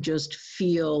you just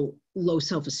feel low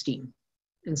self-esteem,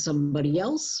 and somebody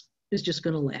else is just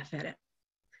going to laugh at it,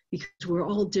 because we're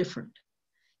all different.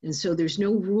 And so there's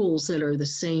no rules that are the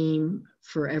same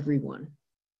for everyone.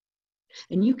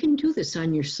 And you can do this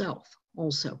on yourself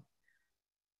also.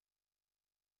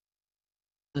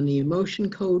 On the emotion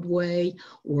code way,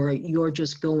 or you're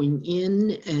just going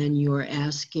in and you're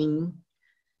asking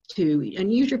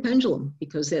and use your pendulum,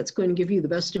 because that's going to give you the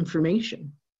best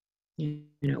information.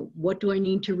 What do I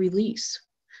need to release?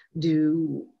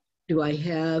 Do I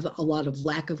have a lot of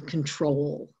lack of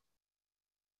control?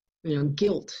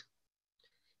 Guilt.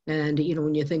 And,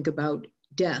 when you think about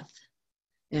death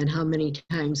and how many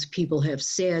times people have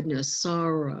sadness,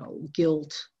 sorrow,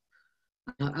 guilt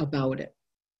about it.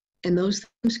 And those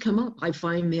things come up. I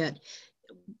find that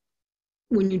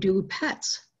when you do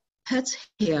pets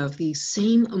have these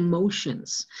same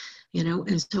emotions,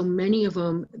 and so many of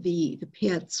them, the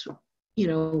pets,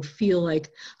 feel like,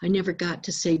 I never got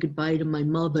to say goodbye to my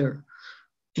mother,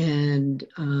 and,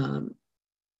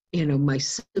 my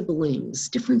siblings,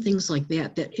 different things like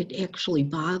that it actually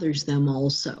bothers them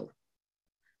also.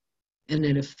 And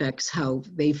it affects how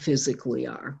they physically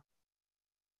are.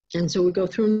 And so we go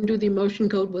through and do the emotion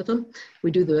code with them.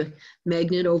 We do the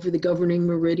magnet over the governing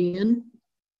meridian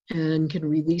and can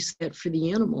release that for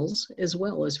the animals as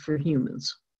well as for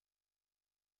humans.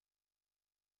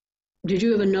 Did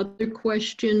you have another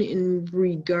question in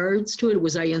regards to it?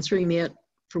 Was I answering that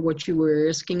for what you were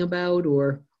asking about,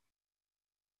 or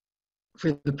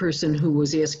for the person who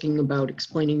was asking about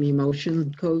explaining the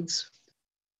emotion codes?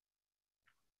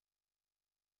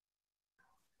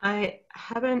 I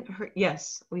haven't heard.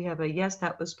 Yes, we have a yes.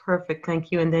 That was perfect.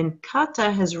 Thank you. And then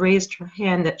Kata has raised her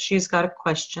hand that she's got a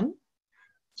question.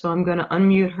 So I'm going to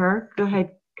unmute her. Go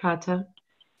ahead, Kata.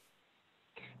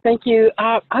 Thank you.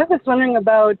 I was wondering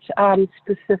about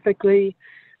specifically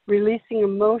releasing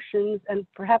emotions and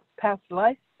perhaps past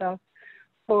life stuff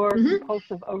for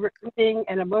compulsive overeating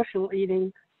and emotional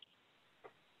eating.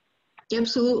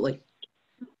 Absolutely.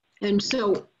 And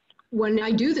so when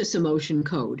I do this emotion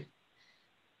code,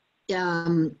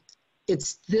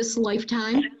 it's this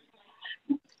lifetime,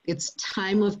 it's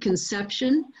time of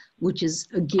conception, which is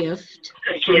a gift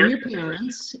from your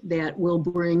parents that will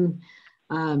bring,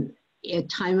 at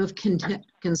time of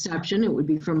conception, it would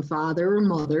be from father or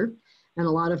mother, and a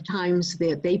lot of times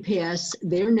that they pass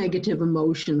their negative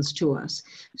emotions to us.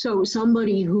 So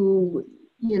somebody who,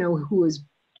 who has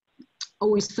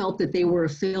always felt that they were a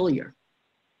failure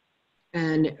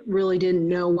and really didn't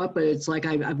know what, but it's like,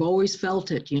 I've always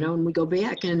felt it, and we go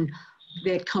back and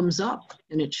that comes up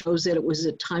and it shows that it was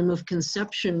a time of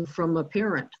conception from a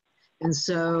parent. And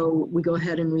so we go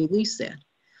ahead and release that.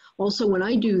 Also, when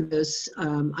I do this,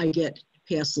 I get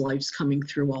past lives coming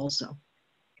through also.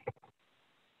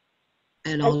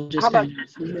 And I'll just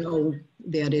know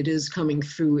that it is coming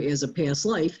through as a past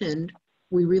life, and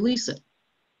we release it.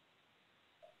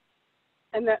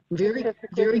 And that very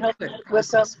helps quick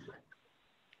process.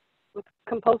 With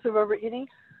compulsive overeating?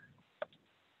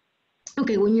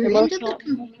 Okay, when you're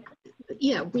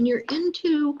when you're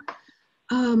into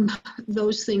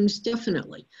those things,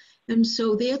 definitely. And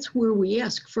so that's where we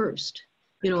ask first.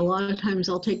 A lot of times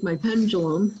I'll take my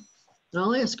pendulum and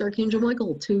I'll ask Archangel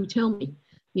Michael to tell me,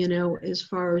 as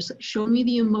far as show me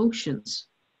the emotions,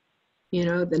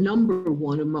 the number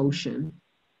one emotion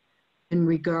in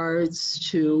regards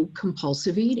to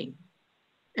compulsive eating.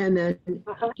 And then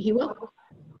he will.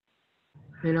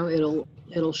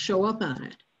 it'll show up on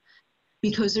it.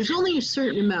 Because there's only a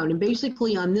certain amount, and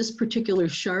basically on this particular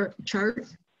chart,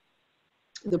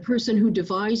 the person who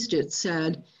devised it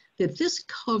said that this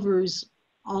covers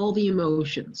all the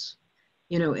emotions,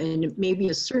 you know, and maybe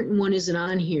a certain one isn't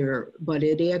on here, but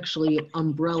it actually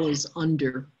umbrellas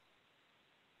under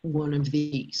one of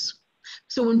these.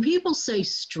 So when people say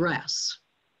stress,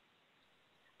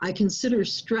 I consider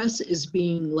stress as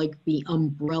being like the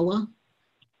umbrella,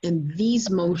 and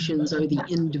these motions are the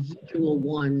individual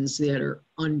ones that are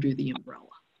under the umbrella.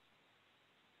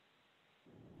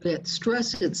 That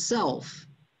stress itself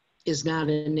is not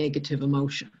a negative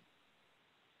emotion.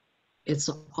 It's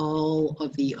all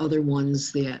of the other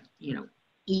ones that, you know,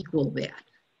 equal that.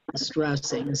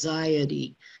 Stress,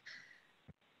 anxiety,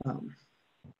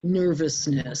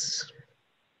 nervousness,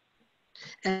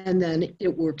 and then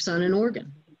it works on an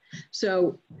organ.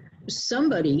 So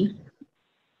somebody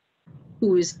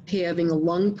who is having a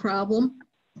lung problem,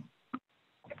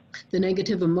 the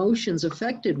negative emotions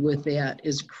affected with that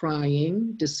is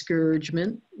crying,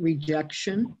 discouragement,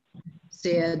 rejection,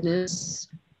 sadness,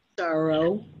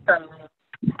 sorrow,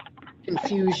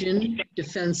 confusion,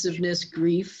 defensiveness,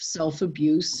 grief,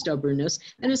 self-abuse, stubbornness.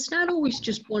 And it's not always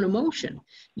just one emotion.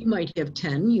 You might have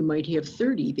 10, you might have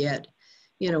 30 that,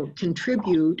 you know,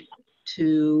 contribute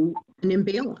to an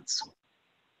imbalance.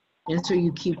 And so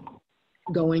you keep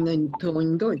going and going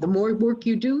and going. The more work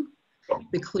you do,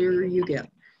 the clearer you get.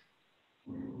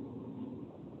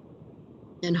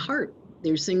 And heart,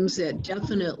 there's things that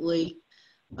definitely,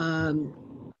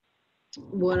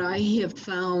 what I have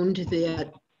found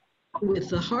that with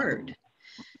the heart,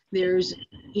 there's,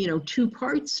 you know, two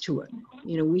parts to it.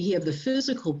 You know, we have the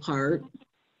physical part,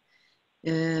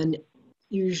 and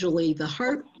usually the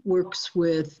heart works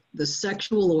with the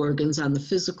sexual organs on the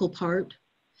physical part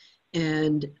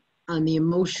and on the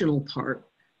emotional part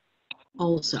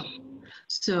also.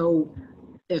 So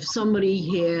if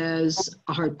somebody has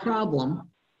a heart problem,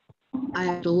 I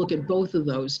have to look at both of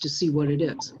those to see what it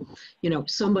is. You know,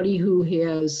 somebody who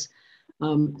has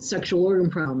sexual organ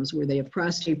problems, where they have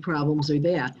prostate problems or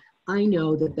that, I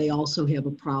know that they also have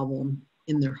a problem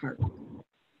in their heart.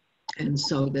 And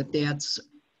so that's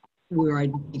where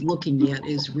I'd be looking at,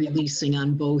 is releasing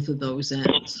on both of those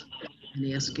ends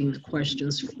and asking the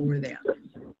questions for that.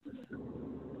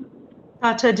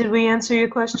 Tata, did we answer your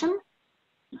question?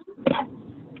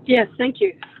 Yes, thank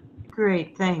you.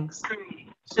 Great, thanks.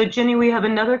 So Ginny, we have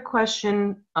another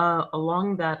question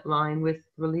along that line with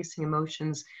releasing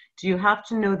emotions. Do you have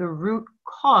to know the root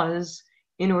cause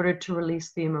in order to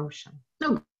release the emotion?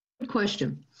 No, good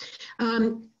question.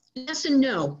 Yes and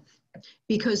no,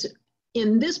 because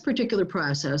in this particular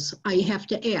process, I have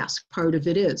to ask. Part of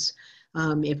it is,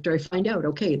 after I find out,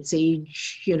 okay, it's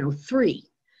age, 3,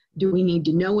 do we need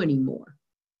to know anymore?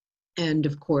 And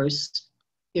of course,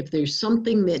 if there's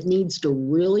something that needs to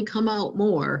really come out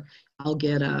more, I'll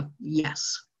get a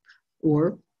yes,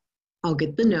 or I'll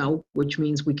get the no, which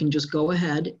means we can just go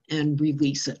ahead and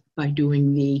release it by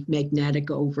doing the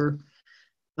magnetic over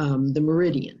the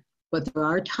meridian. But there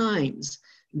are times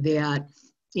that,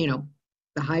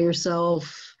 the higher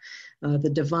self, the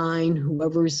divine,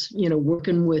 whoever's,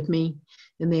 working with me,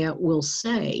 and that will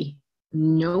say,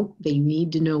 no, they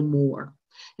need to know more.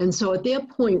 And so at that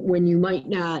point, when you might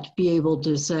not be able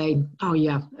to say, oh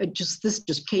yeah, this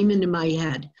just came into my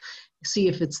head, see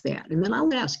if it's that. And then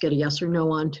I'll ask, get a yes or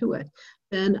no onto it.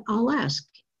 Then I'll ask.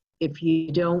 If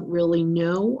you don't really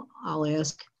know, I'll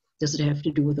ask, does it have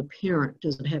to do with a parent?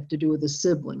 Does it have to do with a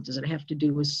sibling? Does it have to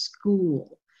do with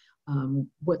school?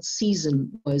 What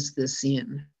season was this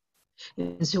in?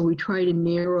 And so we try to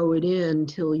narrow it in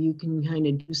till you can kind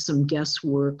of do some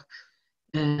guesswork,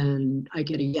 and I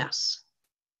get a yes.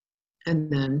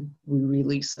 And then we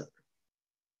release it.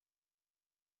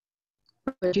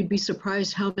 But you'd be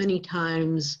surprised how many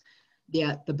times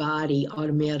that the body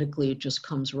automatically, it just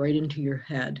comes right into your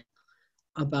head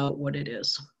about what it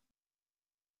is.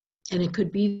 And it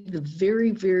could be the very,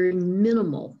 very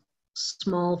minimal,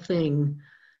 small thing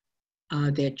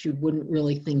that you wouldn't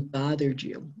really think bothered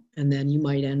you. And then you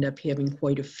might end up having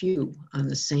quite a few on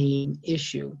the same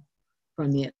issue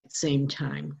from the same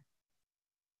time.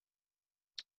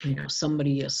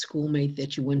 Somebody, a schoolmate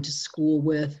that you went to school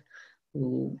with,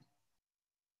 who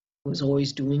was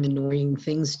always doing annoying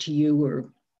things to you, or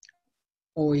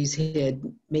always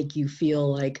make you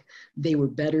feel like they were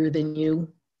better than you.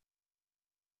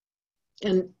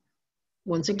 And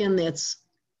once again, that's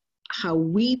how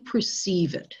we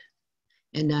perceive it,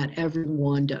 and not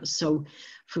everyone does. So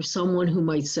for someone who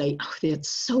might say, oh, that's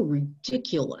so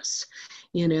ridiculous,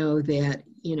 that,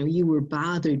 you were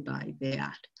bothered by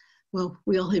that. Well,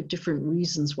 we all have different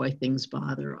reasons why things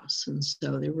bother us. And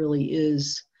so there really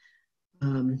is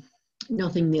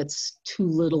nothing that's too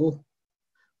little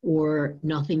or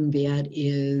nothing that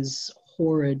is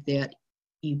horrid that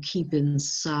you keep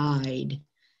inside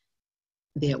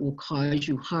that will cause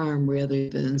you harm, rather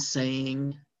than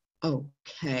saying,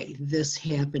 okay, this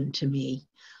happened to me,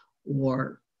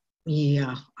 or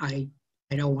yeah, I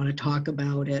don't want to talk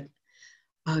about it.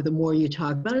 The more you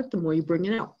talk about it, the more you bring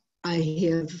it out. I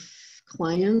have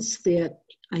clients that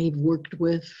I've worked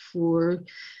with for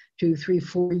 2, 3,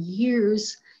 4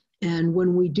 years. And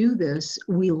when we do this,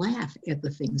 we laugh at the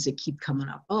things that keep coming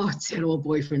up. Oh, it's that old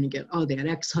boyfriend again. Oh, that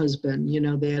ex-husband,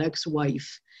 that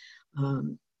ex-wife.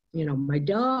 My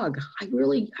dog. I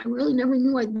really never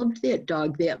knew I loved that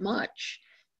dog that much,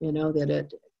 that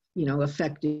it,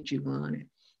 affected you on it.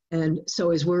 And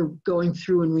so as we're going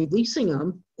through and releasing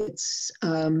them, it's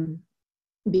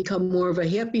become more of a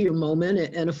happier moment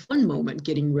and a fun moment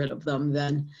getting rid of them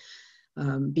than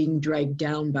being dragged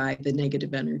down by the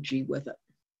negative energy with it.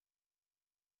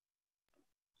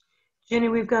 Jini,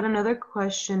 we've got another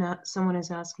question. Someone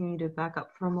is asking you to back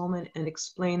up for a moment and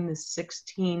explain the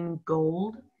 16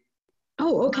 gold.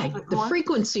 Oh, okay. The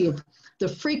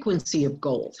frequency of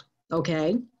gold.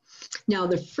 Okay. Now,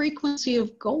 the frequency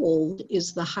of gold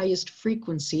is the highest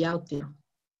frequency out there.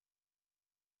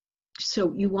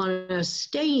 So you want to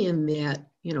stay in that,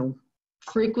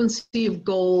 frequency of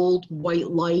gold. White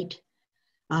light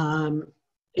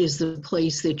is the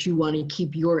place that you want to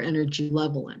keep your energy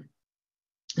level in.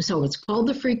 So it's called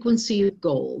the frequency of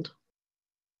gold.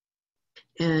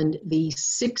 And the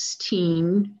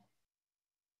 16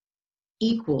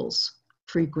 equals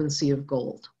frequency of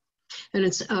gold. And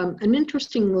it's an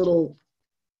interesting little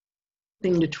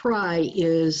thing to try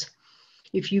is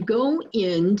if you go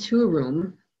into a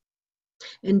room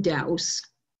and douse,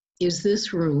 is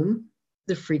this room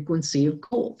the frequency of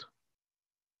gold?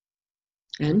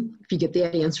 And if you get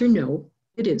that answer, no,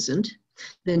 it isn't,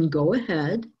 then go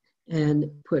ahead and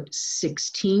put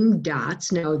 16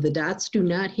 dots. Now, the dots do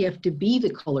not have to be the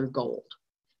color gold,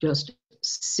 just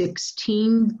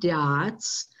 16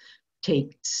 dots.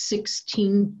 Take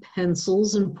 16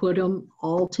 pencils and put them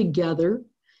all together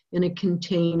in a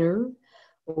container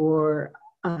or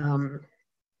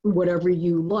whatever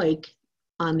you like,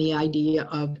 on the idea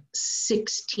of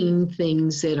 16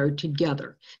 things that are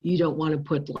together. You don't want to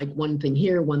put like one thing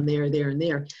here, one there, there, and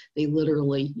there. They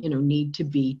literally, need to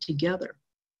be together.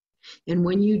 And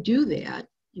when you do that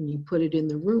and you put it in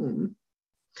the room,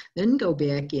 then go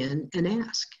back in and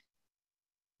ask,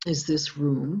 is this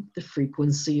room the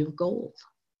frequency of gold?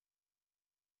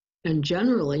 And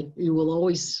generally, you will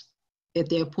always, at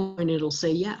that point, it'll say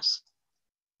yes.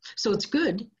 So it's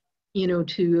good,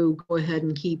 to go ahead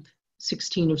and keep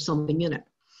 16 of something in it.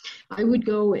 I would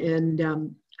go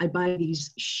and I buy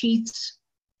these sheets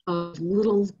of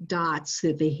little dots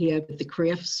that they have at the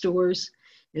craft stores,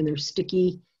 and they're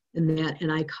sticky and that,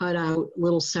 and I cut out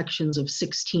little sections of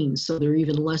 16, so they're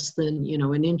even less than,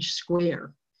 an inch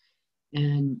square.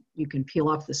 And you can peel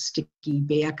off the sticky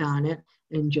back on it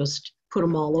and just put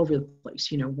them all over the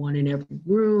place, one in every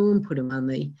room, put them on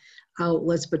the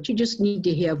outlets, but you just need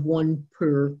to have one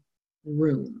per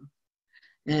room.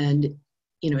 And,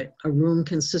 a room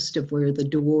consists of where the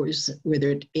doors,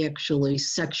 where it actually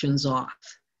sections off.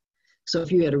 So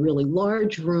if you had a really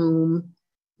large room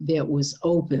that was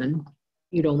open,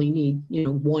 you'd only need,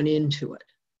 one into it.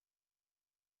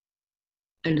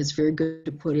 And it's very good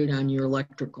to put it on your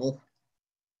electrical,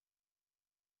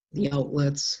 the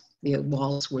outlets, the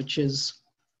wall switches,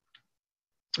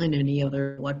 and any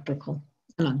other electrical.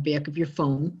 And on the back of your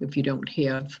phone, if you don't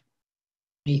have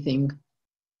anything,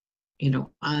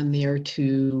 on there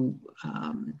to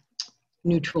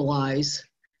neutralize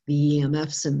the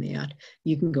EMFs in that,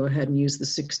 you can go ahead and use the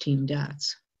 16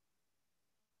 dots.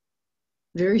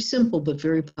 Very simple, but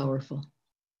very powerful.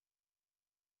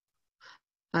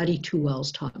 Addie Two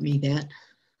Wells taught me that.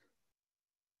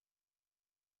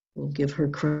 We'll give her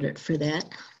credit for that.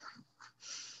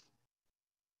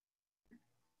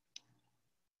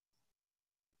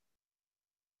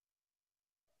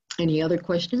 Any other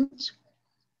questions?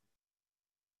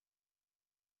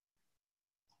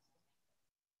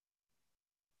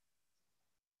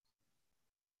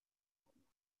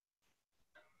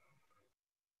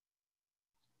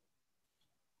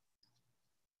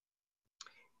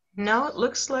 No, it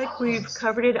looks like we've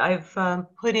covered it. I've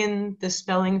put in the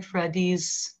spelling for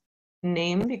Adi's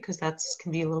name because that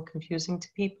can be a little confusing to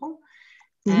people.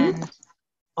 Mm-hmm. And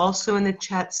also in the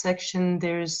chat section,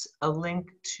 there's a link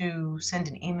to send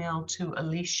an email to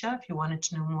Alicia if you wanted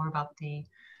to know more about the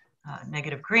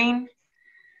negative green.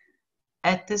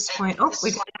 At this point,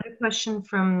 we got another question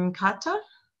from Kata.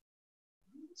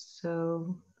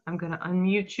 So I'm going to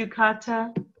unmute you,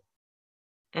 Kata,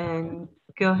 and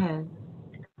go ahead.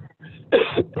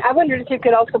 I wondered if you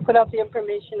could also put out the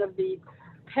information of the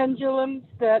pendulums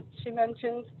that she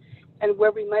mentioned and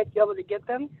where we might be able to get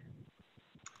them.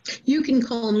 You can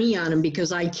call me on them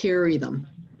because I carry them.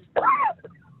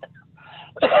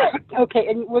 Okay,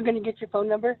 and we're going to get your phone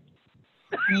number?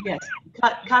 Yes.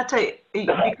 Kata,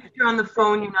 because you're on the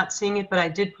phone, you're not seeing it, but I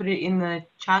did put it in the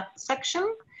chat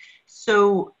section.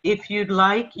 So if you'd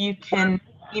like, you can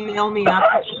email me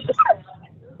after.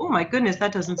 Oh my goodness,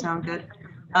 that doesn't sound good.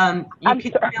 You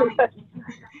can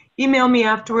email me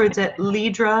afterwards at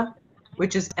Leedra,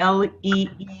 which is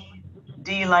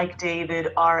L-E-E-D like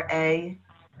David, R-A,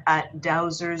 at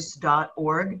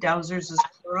dowsers.org. Dowsers is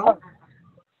plural.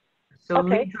 So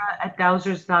Okay. Leedra at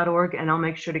dowsers.org, and I'll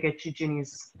make sure to get you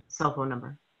Jini's cell phone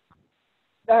number.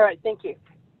 All right, thank you.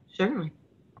 Certainly.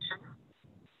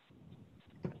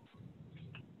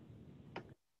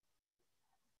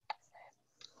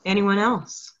 Anyone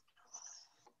else?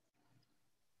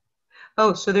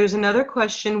 Oh, so there's another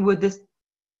question. Would the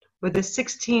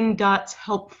 16 dots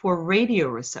help for radio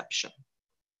reception?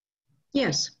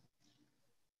 Yes.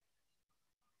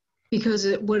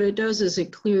 Because what it does is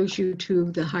it clears you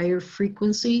to the higher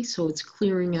frequency, so it's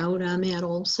clearing out on that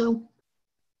also.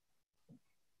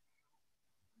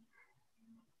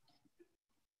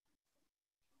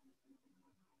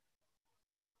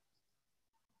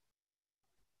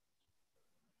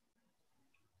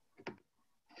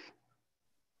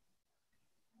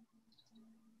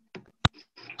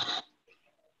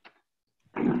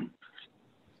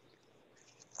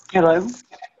 Hello.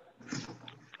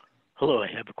 Hello, I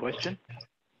have a question.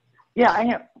 Yeah, I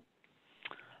have.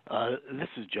 This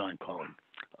is John calling.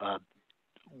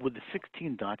 Would the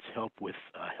 16 dots help with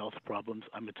health problems?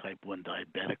 I'm a type 1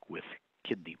 diabetic with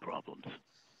kidney problems.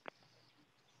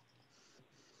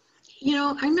 You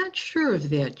know, I'm not sure of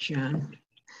that, John.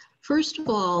 First of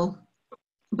all,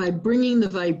 by bringing the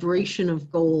vibration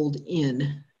of gold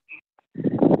in,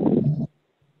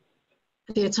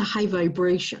 that's a high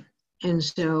vibration. And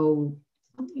so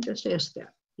let me just ask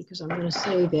that, because I'm going to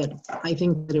say that I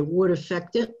think that it would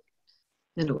affect it,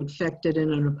 and it would affect it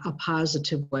in a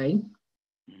positive way.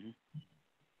 Mm-hmm.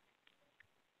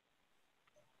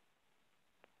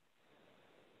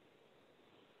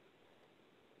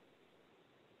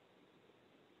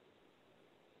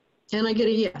 And I get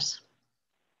a yes.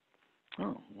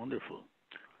 Oh, wonderful.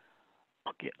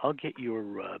 I'll get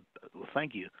your. Well,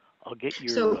 thank you. I'll get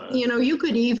your. So you know, you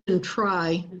could even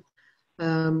try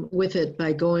with it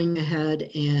by going ahead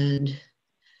and,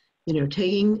 you know,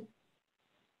 taking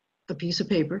a piece of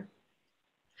paper,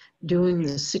 doing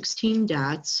the 16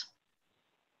 dots,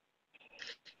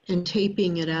 and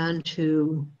taping it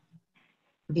onto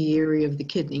the area of the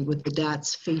kidney with the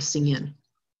dots facing in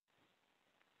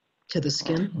to the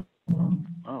skin.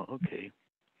 Oh, okay.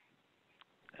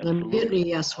 I'm getting a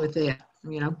yes with that.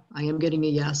 You know, I am getting a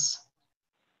yes.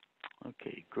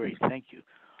 Okay, great. Thank you.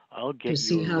 I'll get to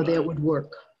see your, how that would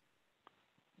work.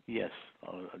 Yes,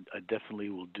 I definitely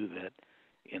will do that.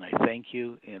 And I thank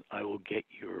you, and I will get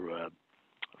your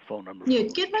phone number. Yeah,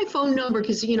 get my phone number,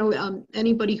 because, you know,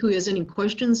 anybody who has any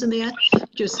questions in that,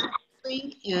 just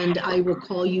me and I will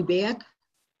call you back.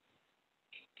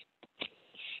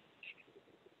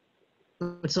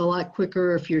 It's a lot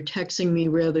quicker if you're texting me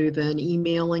rather than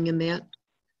emailing and that.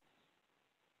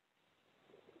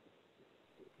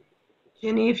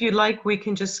 Jini, if you'd like, we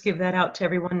can just give that out to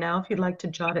everyone now if you'd like to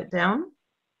jot it down.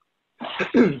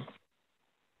 So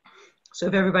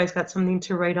if everybody's got something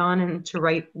to write on and to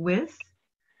write with,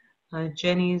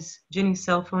 Jini's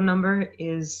cell phone number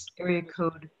is area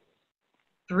code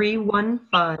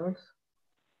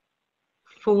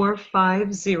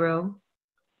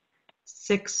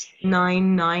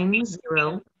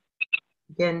 315-450-6990.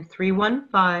 Again,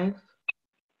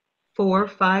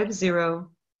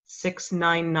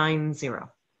 315-450-6990.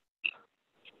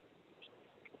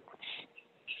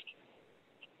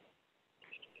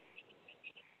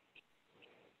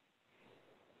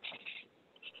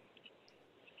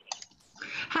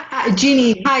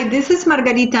 Jini, hi, this is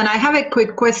Margarita, and I have a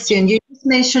quick question. You just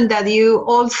mentioned that you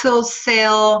also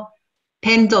sell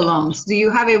pendulums. Do you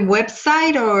have a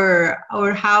website or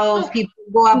how people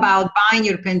go about buying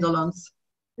your pendulums?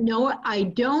 No, I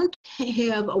don't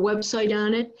have a website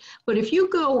on it, but if you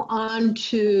go on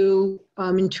to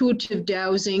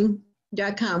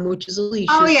intuitivedowsing.com, which is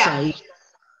Alicia's site.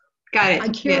 Got it.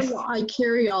 I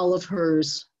carry all of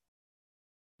hers.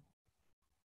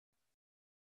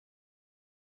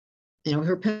 You know,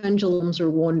 her pendulums are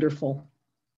wonderful.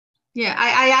 Yeah,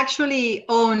 I actually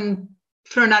own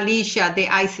from Alicia, the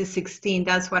ISIS 16.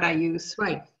 That's what I use.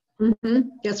 Right.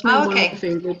 That's one of my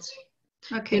favorites.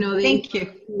 Okay, You know, thank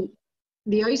you.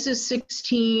 The ISIS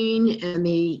 16 and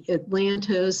the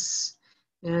Atlantis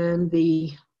and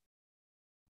the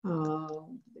other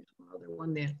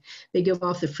one there, they give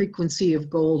off the frequency of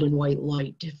gold and white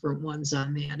light, different ones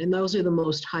on that. And those are the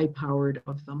most high-powered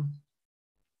of them.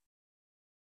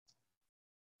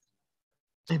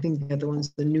 I think the other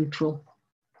one's the neutral.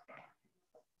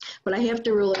 But I have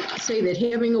to really say that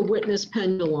having a witness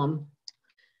pendulum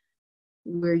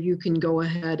where you can go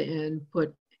ahead and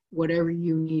put whatever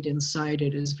you need inside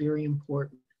it is very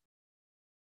important.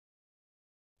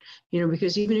 You know,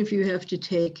 because even if you have to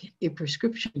take a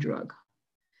prescription drug,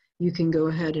 you can go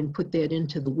ahead and put that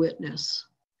into the witness,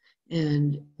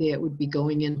 and that would be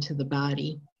going into the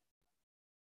body,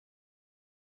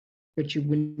 but you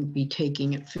wouldn't be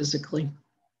taking it physically.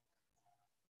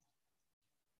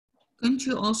 Couldn't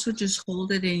you also just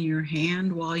hold it in your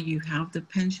hand while you have the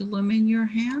pendulum in your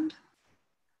hand?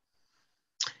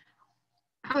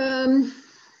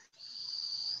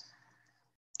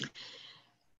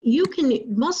 You can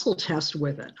muscle test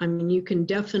with it. I mean, you can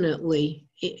definitely,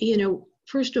 you know,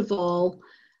 first of all,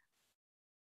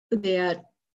 that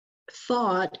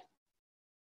thought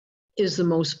is the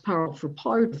most powerful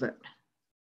part of it.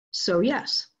 So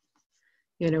yes,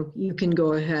 you know, you can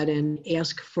go ahead and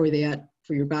ask for that,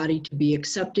 for your body to be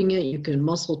accepting it. You can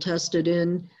muscle test it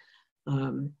in,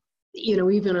 you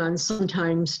know, even on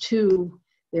sometimes too,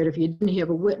 that if you didn't have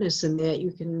a witness in that,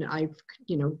 you can, I've,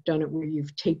 you know, done it where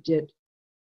you've taped it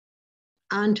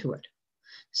onto it.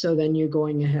 So then you're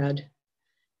going ahead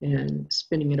and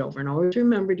spinning it over. And always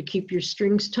remember to keep your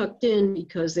strings tucked in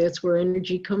because that's where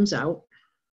energy comes out.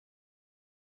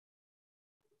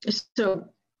 So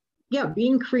yeah,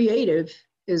 being creative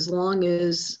as long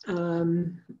as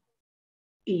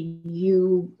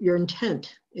your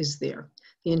intent is there.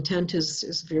 The intent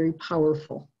is very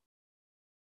powerful.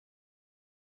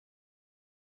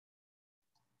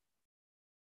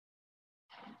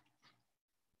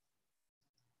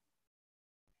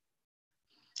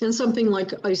 And something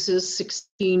like ISIS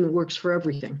 16 works for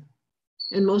everything.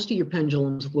 And most of your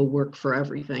pendulums will work for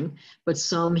everything, but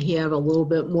some have a little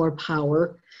bit more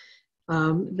power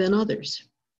than others.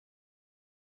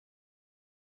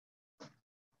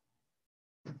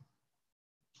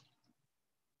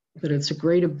 But it's a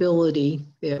great ability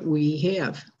that we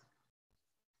have.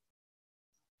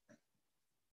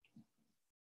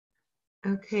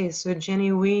 Okay, so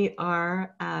Jenny, we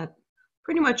are at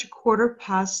pretty much 1/4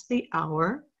 past the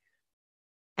hour.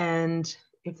 And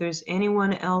if there's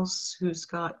anyone else who's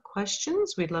got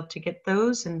questions, we'd love to get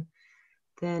those and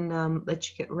then let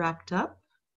you get wrapped up.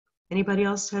 Anybody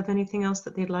else have anything else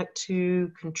that they'd like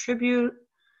to contribute?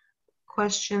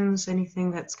 Questions, anything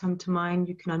that's come to mind,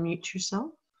 you can unmute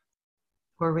yourself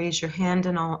or raise your hand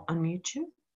and I'll unmute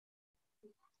you.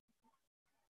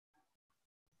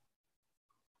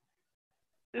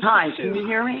 Hi, can you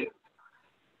hear me?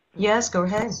 Yes, go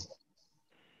ahead.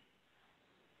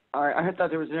 All right, I thought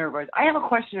there was an error. I have a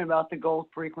question about the gold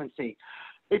frequency.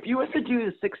 If you were to do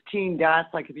the 16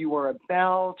 dots, like if you wore a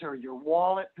belt or your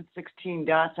wallet put 16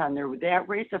 dots on there, would that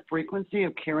raise the frequency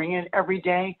of carrying it every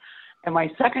day? And my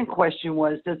second question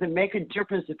was, does it make a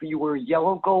difference if you wear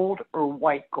yellow gold or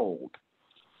white gold?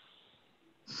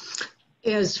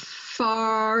 As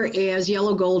far as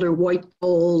yellow gold or white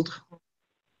gold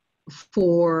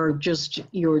for just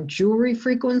your jewelry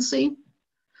frequency?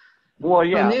 Well,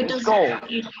 yeah, it's gold.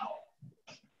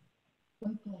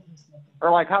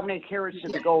 Or like how many carats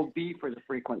should the gold be for the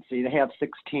frequency to have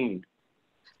 16?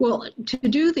 Well, to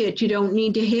do that, you don't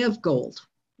need to have gold.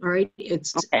 All right,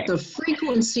 it's okay. The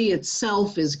frequency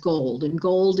itself is gold, and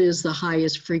gold is the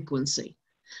highest frequency.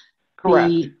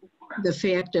 Correct. The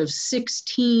fact of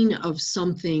 16 of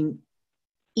something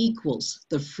equals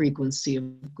the frequency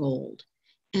of gold.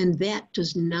 And that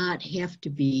does not have to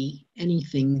be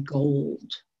anything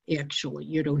gold, actually.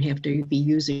 You don't have to be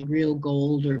using real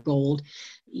gold or gold.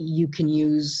 You can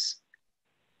use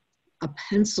a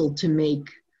pencil to make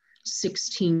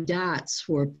 16 dots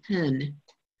for a pen.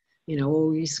 You know,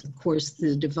 always, of course,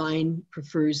 the divine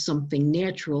prefers something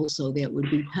natural, so that would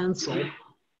be pencil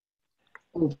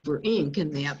over ink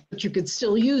and that, but you could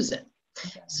still use it.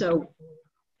 So,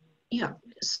 yeah,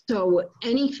 so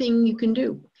anything you can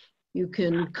do. You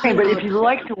can cut but if you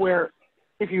like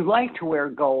to wear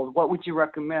gold, what would you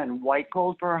recommend? White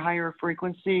gold for a higher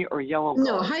frequency or yellow gold?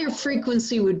 No, higher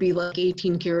frequency would be like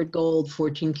 18 karat gold,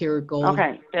 14 karat gold.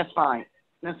 Okay, that's fine.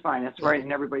 That's fine. That's right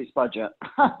in everybody's budget.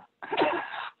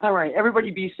 All right,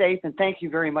 everybody be safe, and thank you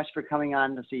very much for coming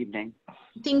on this evening.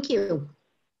 Thank you.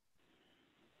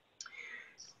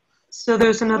 So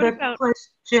there's another about-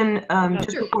 question,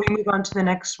 just before we move on to the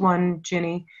next one,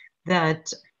 Ginny,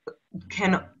 that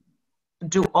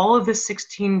do all of the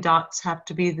 16 dots have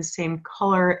to be the same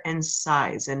color and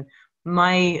size? And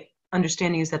my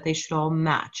understanding is that they should all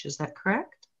match. Is that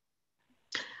correct?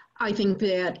 I think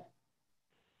that,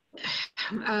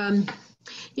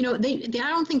 you know, I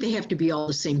don't think they have to be all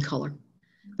the same color.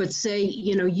 But say,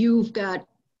 you know, you've got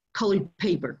colored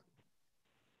paper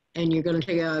and you're going to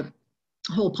take a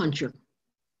hole puncher.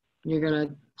 You're going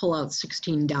to pull out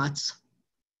 16 dots.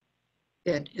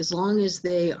 As long as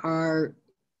they are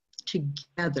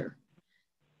together,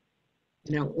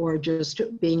 you know, or just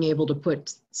being able to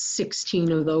put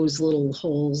 16 of those little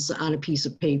holes on a piece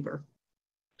of paper,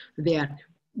 that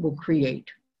will create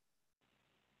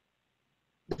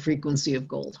the frequency of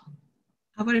gold.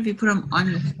 How about if you put them on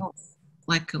your shelf,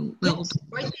 like a little? Yes,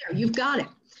 right there, you've got it.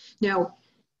 Now,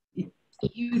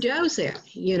 you douse that,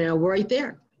 you know, right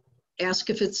there. Ask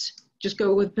if it's, just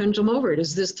go with pendulum over it.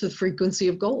 Is this the frequency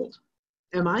of gold?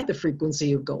 Am I the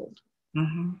frequency of gold?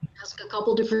 Mm-hmm. Ask a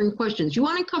couple different questions. You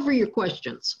want to cover your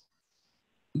questions.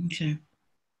 Okay.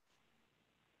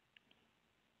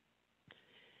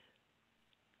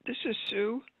 This is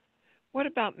Sue. What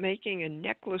about making a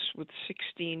necklace with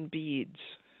 16 beads?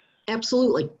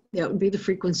 Absolutely. That would be the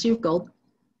frequency of gold.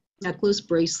 Necklace,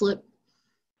 bracelet.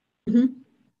 Mm-hmm.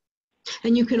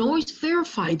 And you can always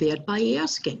verify that by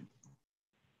asking,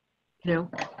 you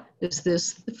know, is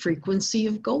this the frequency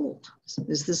of gold?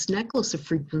 Is this necklace a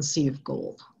frequency of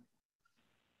gold?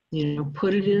 You know,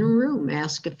 put it in a room.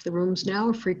 Ask if the room's now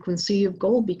a frequency of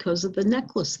gold because of the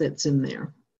necklace that's in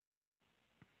there.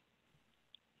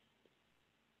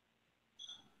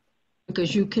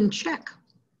 Because you can check.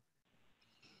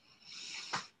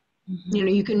 Mm-hmm. You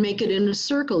know, you can make it in a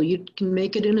circle. You can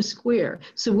make it in a square.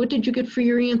 So what did you get for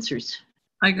your answers?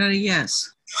 I got a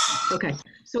yes. Okay.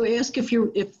 So ask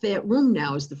if that room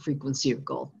now is the frequency of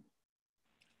gold.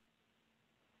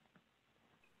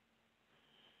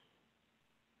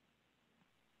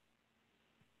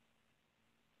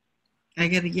 I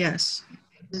get a yes.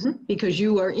 Mm-hmm. Because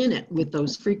you are in it with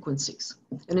those frequencies.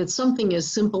 And it's something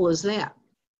as simple as that.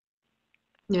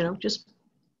 You know, just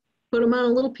put them on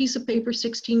a little piece of paper,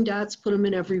 16 dots, put them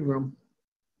in every room.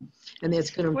 And that's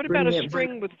going to What about a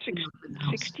string with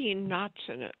 16 knots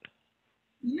in it?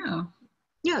 Yeah.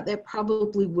 Yeah, that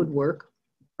probably would work,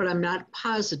 but I'm not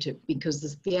positive because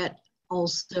that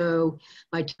also,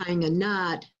 by tying a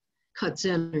knot, cuts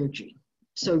energy.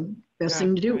 So best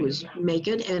thing to do is make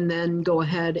it and then go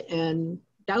ahead and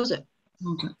douse it.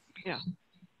 Okay. Yeah.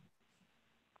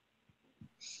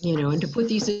 You know, and to put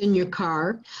these in your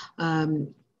car,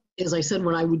 as I said,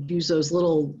 when I would use those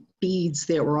little beads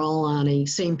that were all on a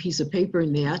same piece of paper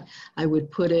in that, I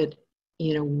would put it,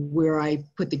 you know, where I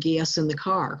put the gas in the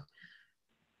car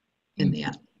in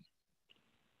that.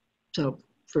 So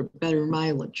for better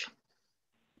mileage.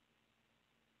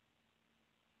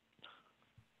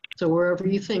 So wherever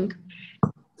you think.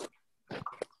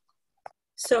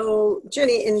 So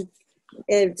Ginny,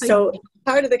 so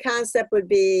part of the concept would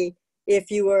be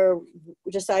if you were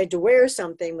decide to wear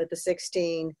something with the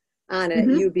 16 on it,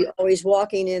 you'd be always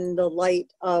walking in the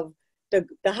light of the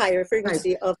higher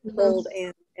frequency of the gold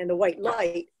and the white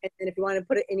light. And then if you want to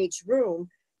put it in each room,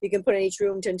 you can put it in each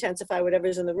room to intensify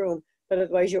whatever's in the room. But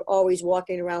otherwise, you're always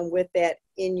walking around with that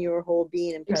in your whole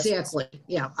being and presence. Exactly.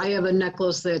 Yeah, I have a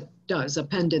necklace that does, a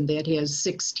pendant that has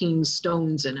 16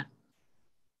 stones in it.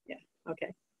 Yeah.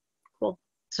 Okay. Cool.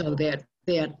 So that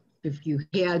if you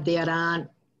had that on,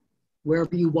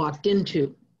 wherever you walked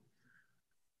into,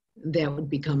 that would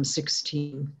become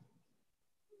 16.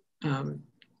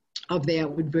 Of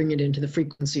that would bring it into the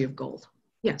frequency of gold.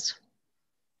 Yes.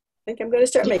 I think I'm going to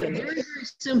start making very, very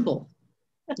simple.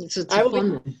 It's a fun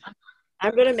one.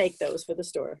 I'm going to make those for the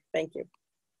store. Thank you.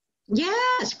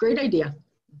 Yes, great idea.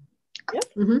 Yep.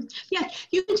 Mm-hmm. Yeah,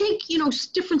 you can take, you know,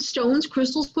 different stones,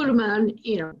 crystals, put them on,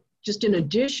 you know, just in a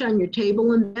dish on your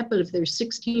table and that, but if there's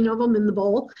 16 of them in the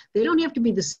bowl, they don't have to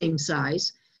be the same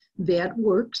size. That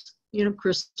works, you know,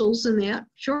 crystals and that,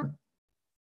 sure.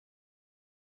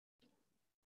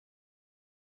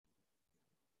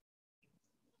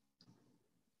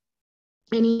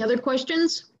 Any other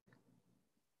questions?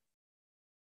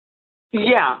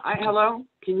 Yeah, hello,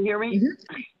 can you hear me?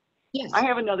 Mm-hmm. Yes. I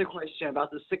have another question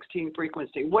about the 16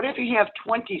 frequency. What if you have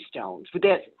 20 stones? Would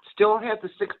that still have the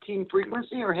 16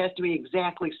 frequency or has to be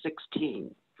exactly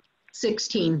 16?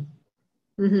 16.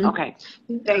 Mm-hmm. Okay,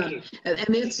 thank you.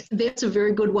 And that's a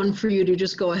very good one for you to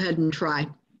just go ahead and try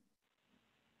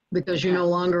because you no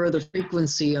longer are the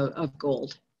frequency of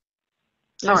gold.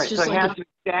 All That's right, so just it like has if to be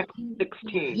exactly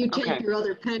 16. you take Okay. your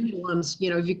other pendulums, you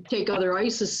know, if you take other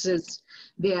ISISes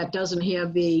that doesn't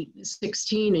have the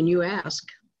 16 and you ask,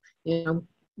 you know,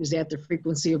 is that the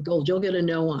frequency of gold? You'll get a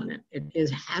no on it. It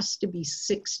has to be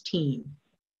 16.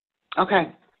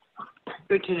 Okay.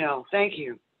 Good to know. Thank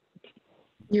you.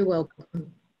 You're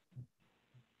welcome.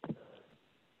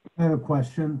 I have a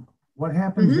question. What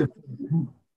happens if,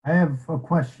 I have a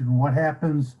question. What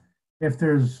happens if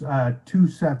there's 2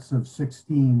 sets of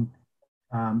 16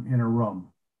 in a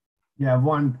room? You have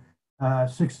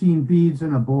 16 beads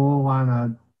in a bowl on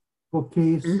a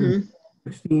bookcase and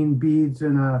 16 beads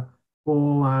in a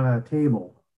bowl on a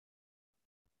table.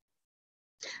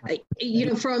 You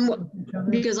know,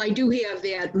 because I do have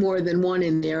that more than one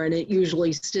in there, and it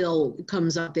usually still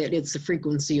comes up that it's the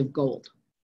frequency of gold.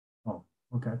 Oh,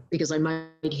 okay. Because I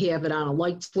might have it on a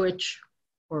light switch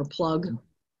or a plug.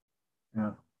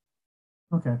 Yeah.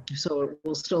 Okay. So it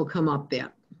will still come up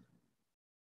that.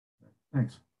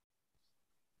 Thanks.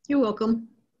 You're welcome.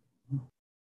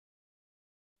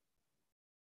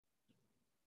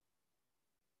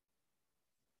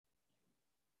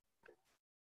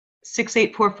 Six,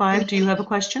 845, do you have a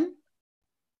question?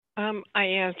 I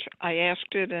asked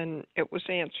it and it was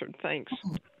answered. Thanks.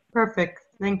 Perfect.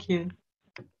 Thank you.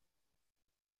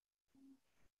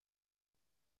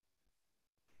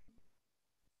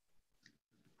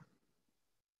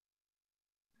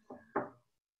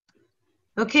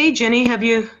 Okay, Jenny,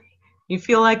 you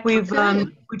feel like we've,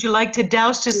 would you like to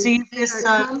douse to see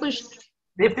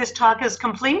if this talk is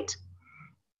complete?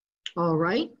 All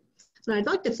right. And I'd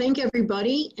like to thank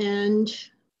everybody, and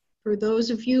for those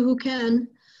of you who can,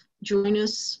 join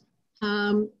us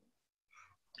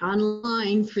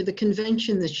online for the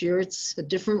convention this year. It's a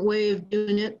different way of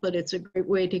doing it, but it's a great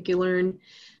way to learn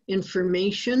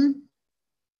information.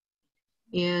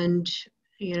 And,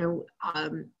 you know,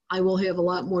 I will have a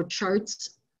lot more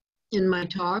charts in my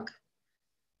talk,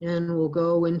 and we'll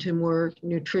go into more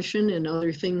nutrition and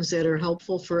other things that are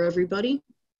helpful for everybody.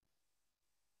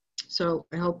 So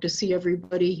I hope to see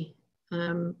everybody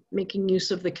making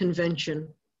use of the convention,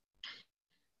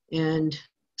 and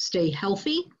stay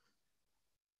healthy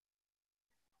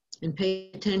and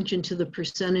pay attention to the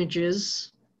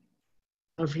percentages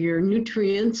of your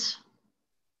nutrients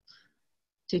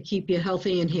to keep you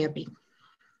healthy and happy.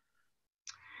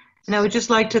 And I would just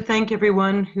like to thank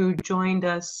everyone who joined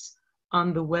us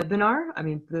on the webinar. I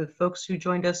mean, the folks who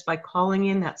joined us by calling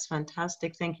in, that's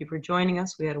fantastic. Thank you for joining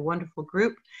us. We had a wonderful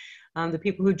group. The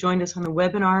people who joined us on the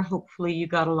webinar, hopefully you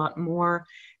got a lot more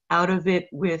out of it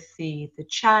with the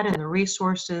chat and the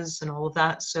resources and all of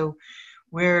that. So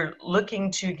we're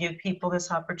looking to give people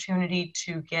this opportunity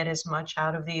to get as much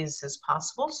out of these as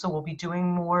possible. So we'll be doing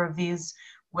more of these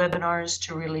webinars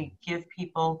to really give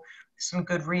people some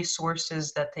good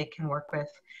resources that they can work with.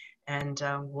 And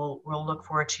we'll look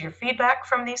forward to your feedback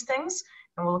from these things,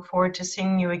 and we'll look forward to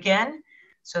seeing you again.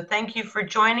 So thank you for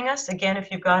joining us. Again,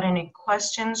 if you've got any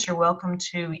questions, you're welcome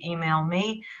to email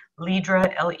me,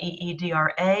 Leedra,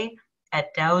 L-E-E-D-R-A,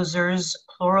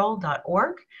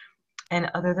 @dowsersplural.org. And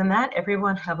other than that,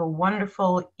 everyone have a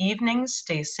wonderful evening.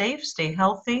 Stay safe, stay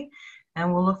healthy,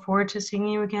 and we'll look forward to seeing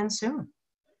you again soon.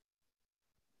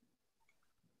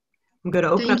 I'm going to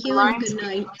open up the lines. Good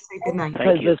night. Say good night.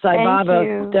 Because the Sai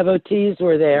Baba devotees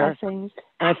were there, and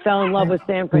I fell in love with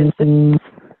San Francisco.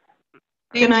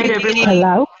 Good night, everyone.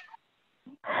 Hello?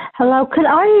 Hello, could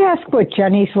I ask what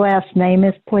Jenny's last name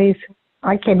is, please?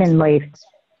 I came in late.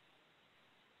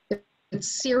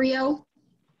 It's Cerio,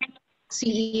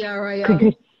 C-E-R-I-O. Could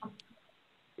you,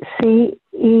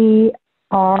 C-E-R-I-O?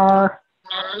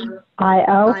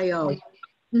 I-O.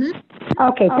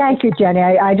 Okay, thank you, Jenny.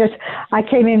 I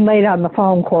came in late on the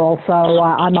phone call, so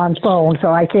I'm on phone,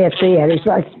 so I can't see it. It's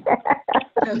like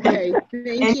okay,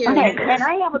 thank you. Okay, and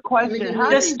I have a question. How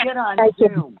do you get on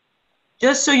Zoom?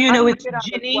 Just so you know, it's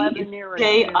Jini,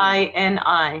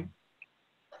 J-I-N-I.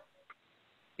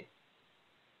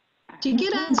 To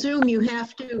get on Zoom, you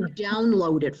have to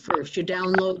download it first. You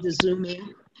download the Zoom app.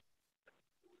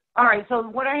 All right, so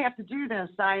what I have to do then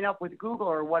is sign up with Google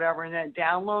or whatever and then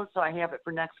download so I have it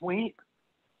for next week?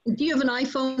 Do you have an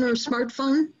iPhone or a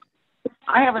smartphone?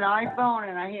 I have an iPhone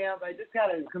and I just got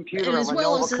a computer. And as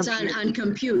well as it's on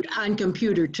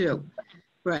computer too.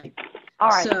 Right. All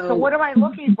right, so what am I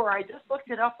looking for? I just looked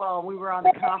it up while we were on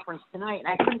the conference tonight and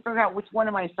I couldn't figure out which one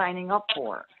am I signing up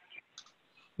for.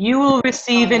 You will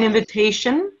receive an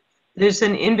invitation. There's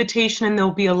an invitation and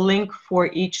there'll be a link for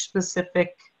each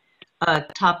specific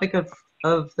topic of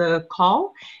the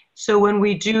call. So when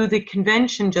we do the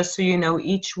convention, just so you know,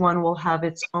 each one will have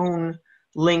its own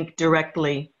link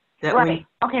directly that right.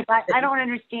 Okay, but I don't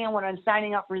understand when I'm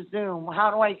signing up for Zoom.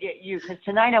 How do I get you? Because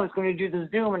tonight I was going to do the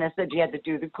Zoom, and I said you had to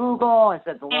do the Google. I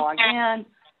said to log in.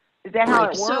 Is that how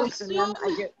it works? So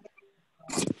and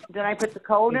then I put the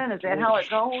code in. Is that how it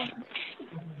goes?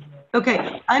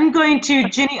 Okay,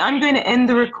 Ginny, I'm going to end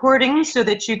the recording so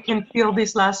that you can field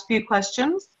these last few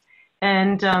questions,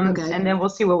 and then we'll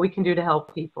see what we can do to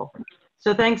help people.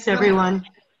 So thanks, everyone.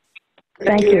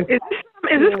 Thank you.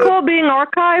 Is this call being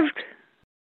archived?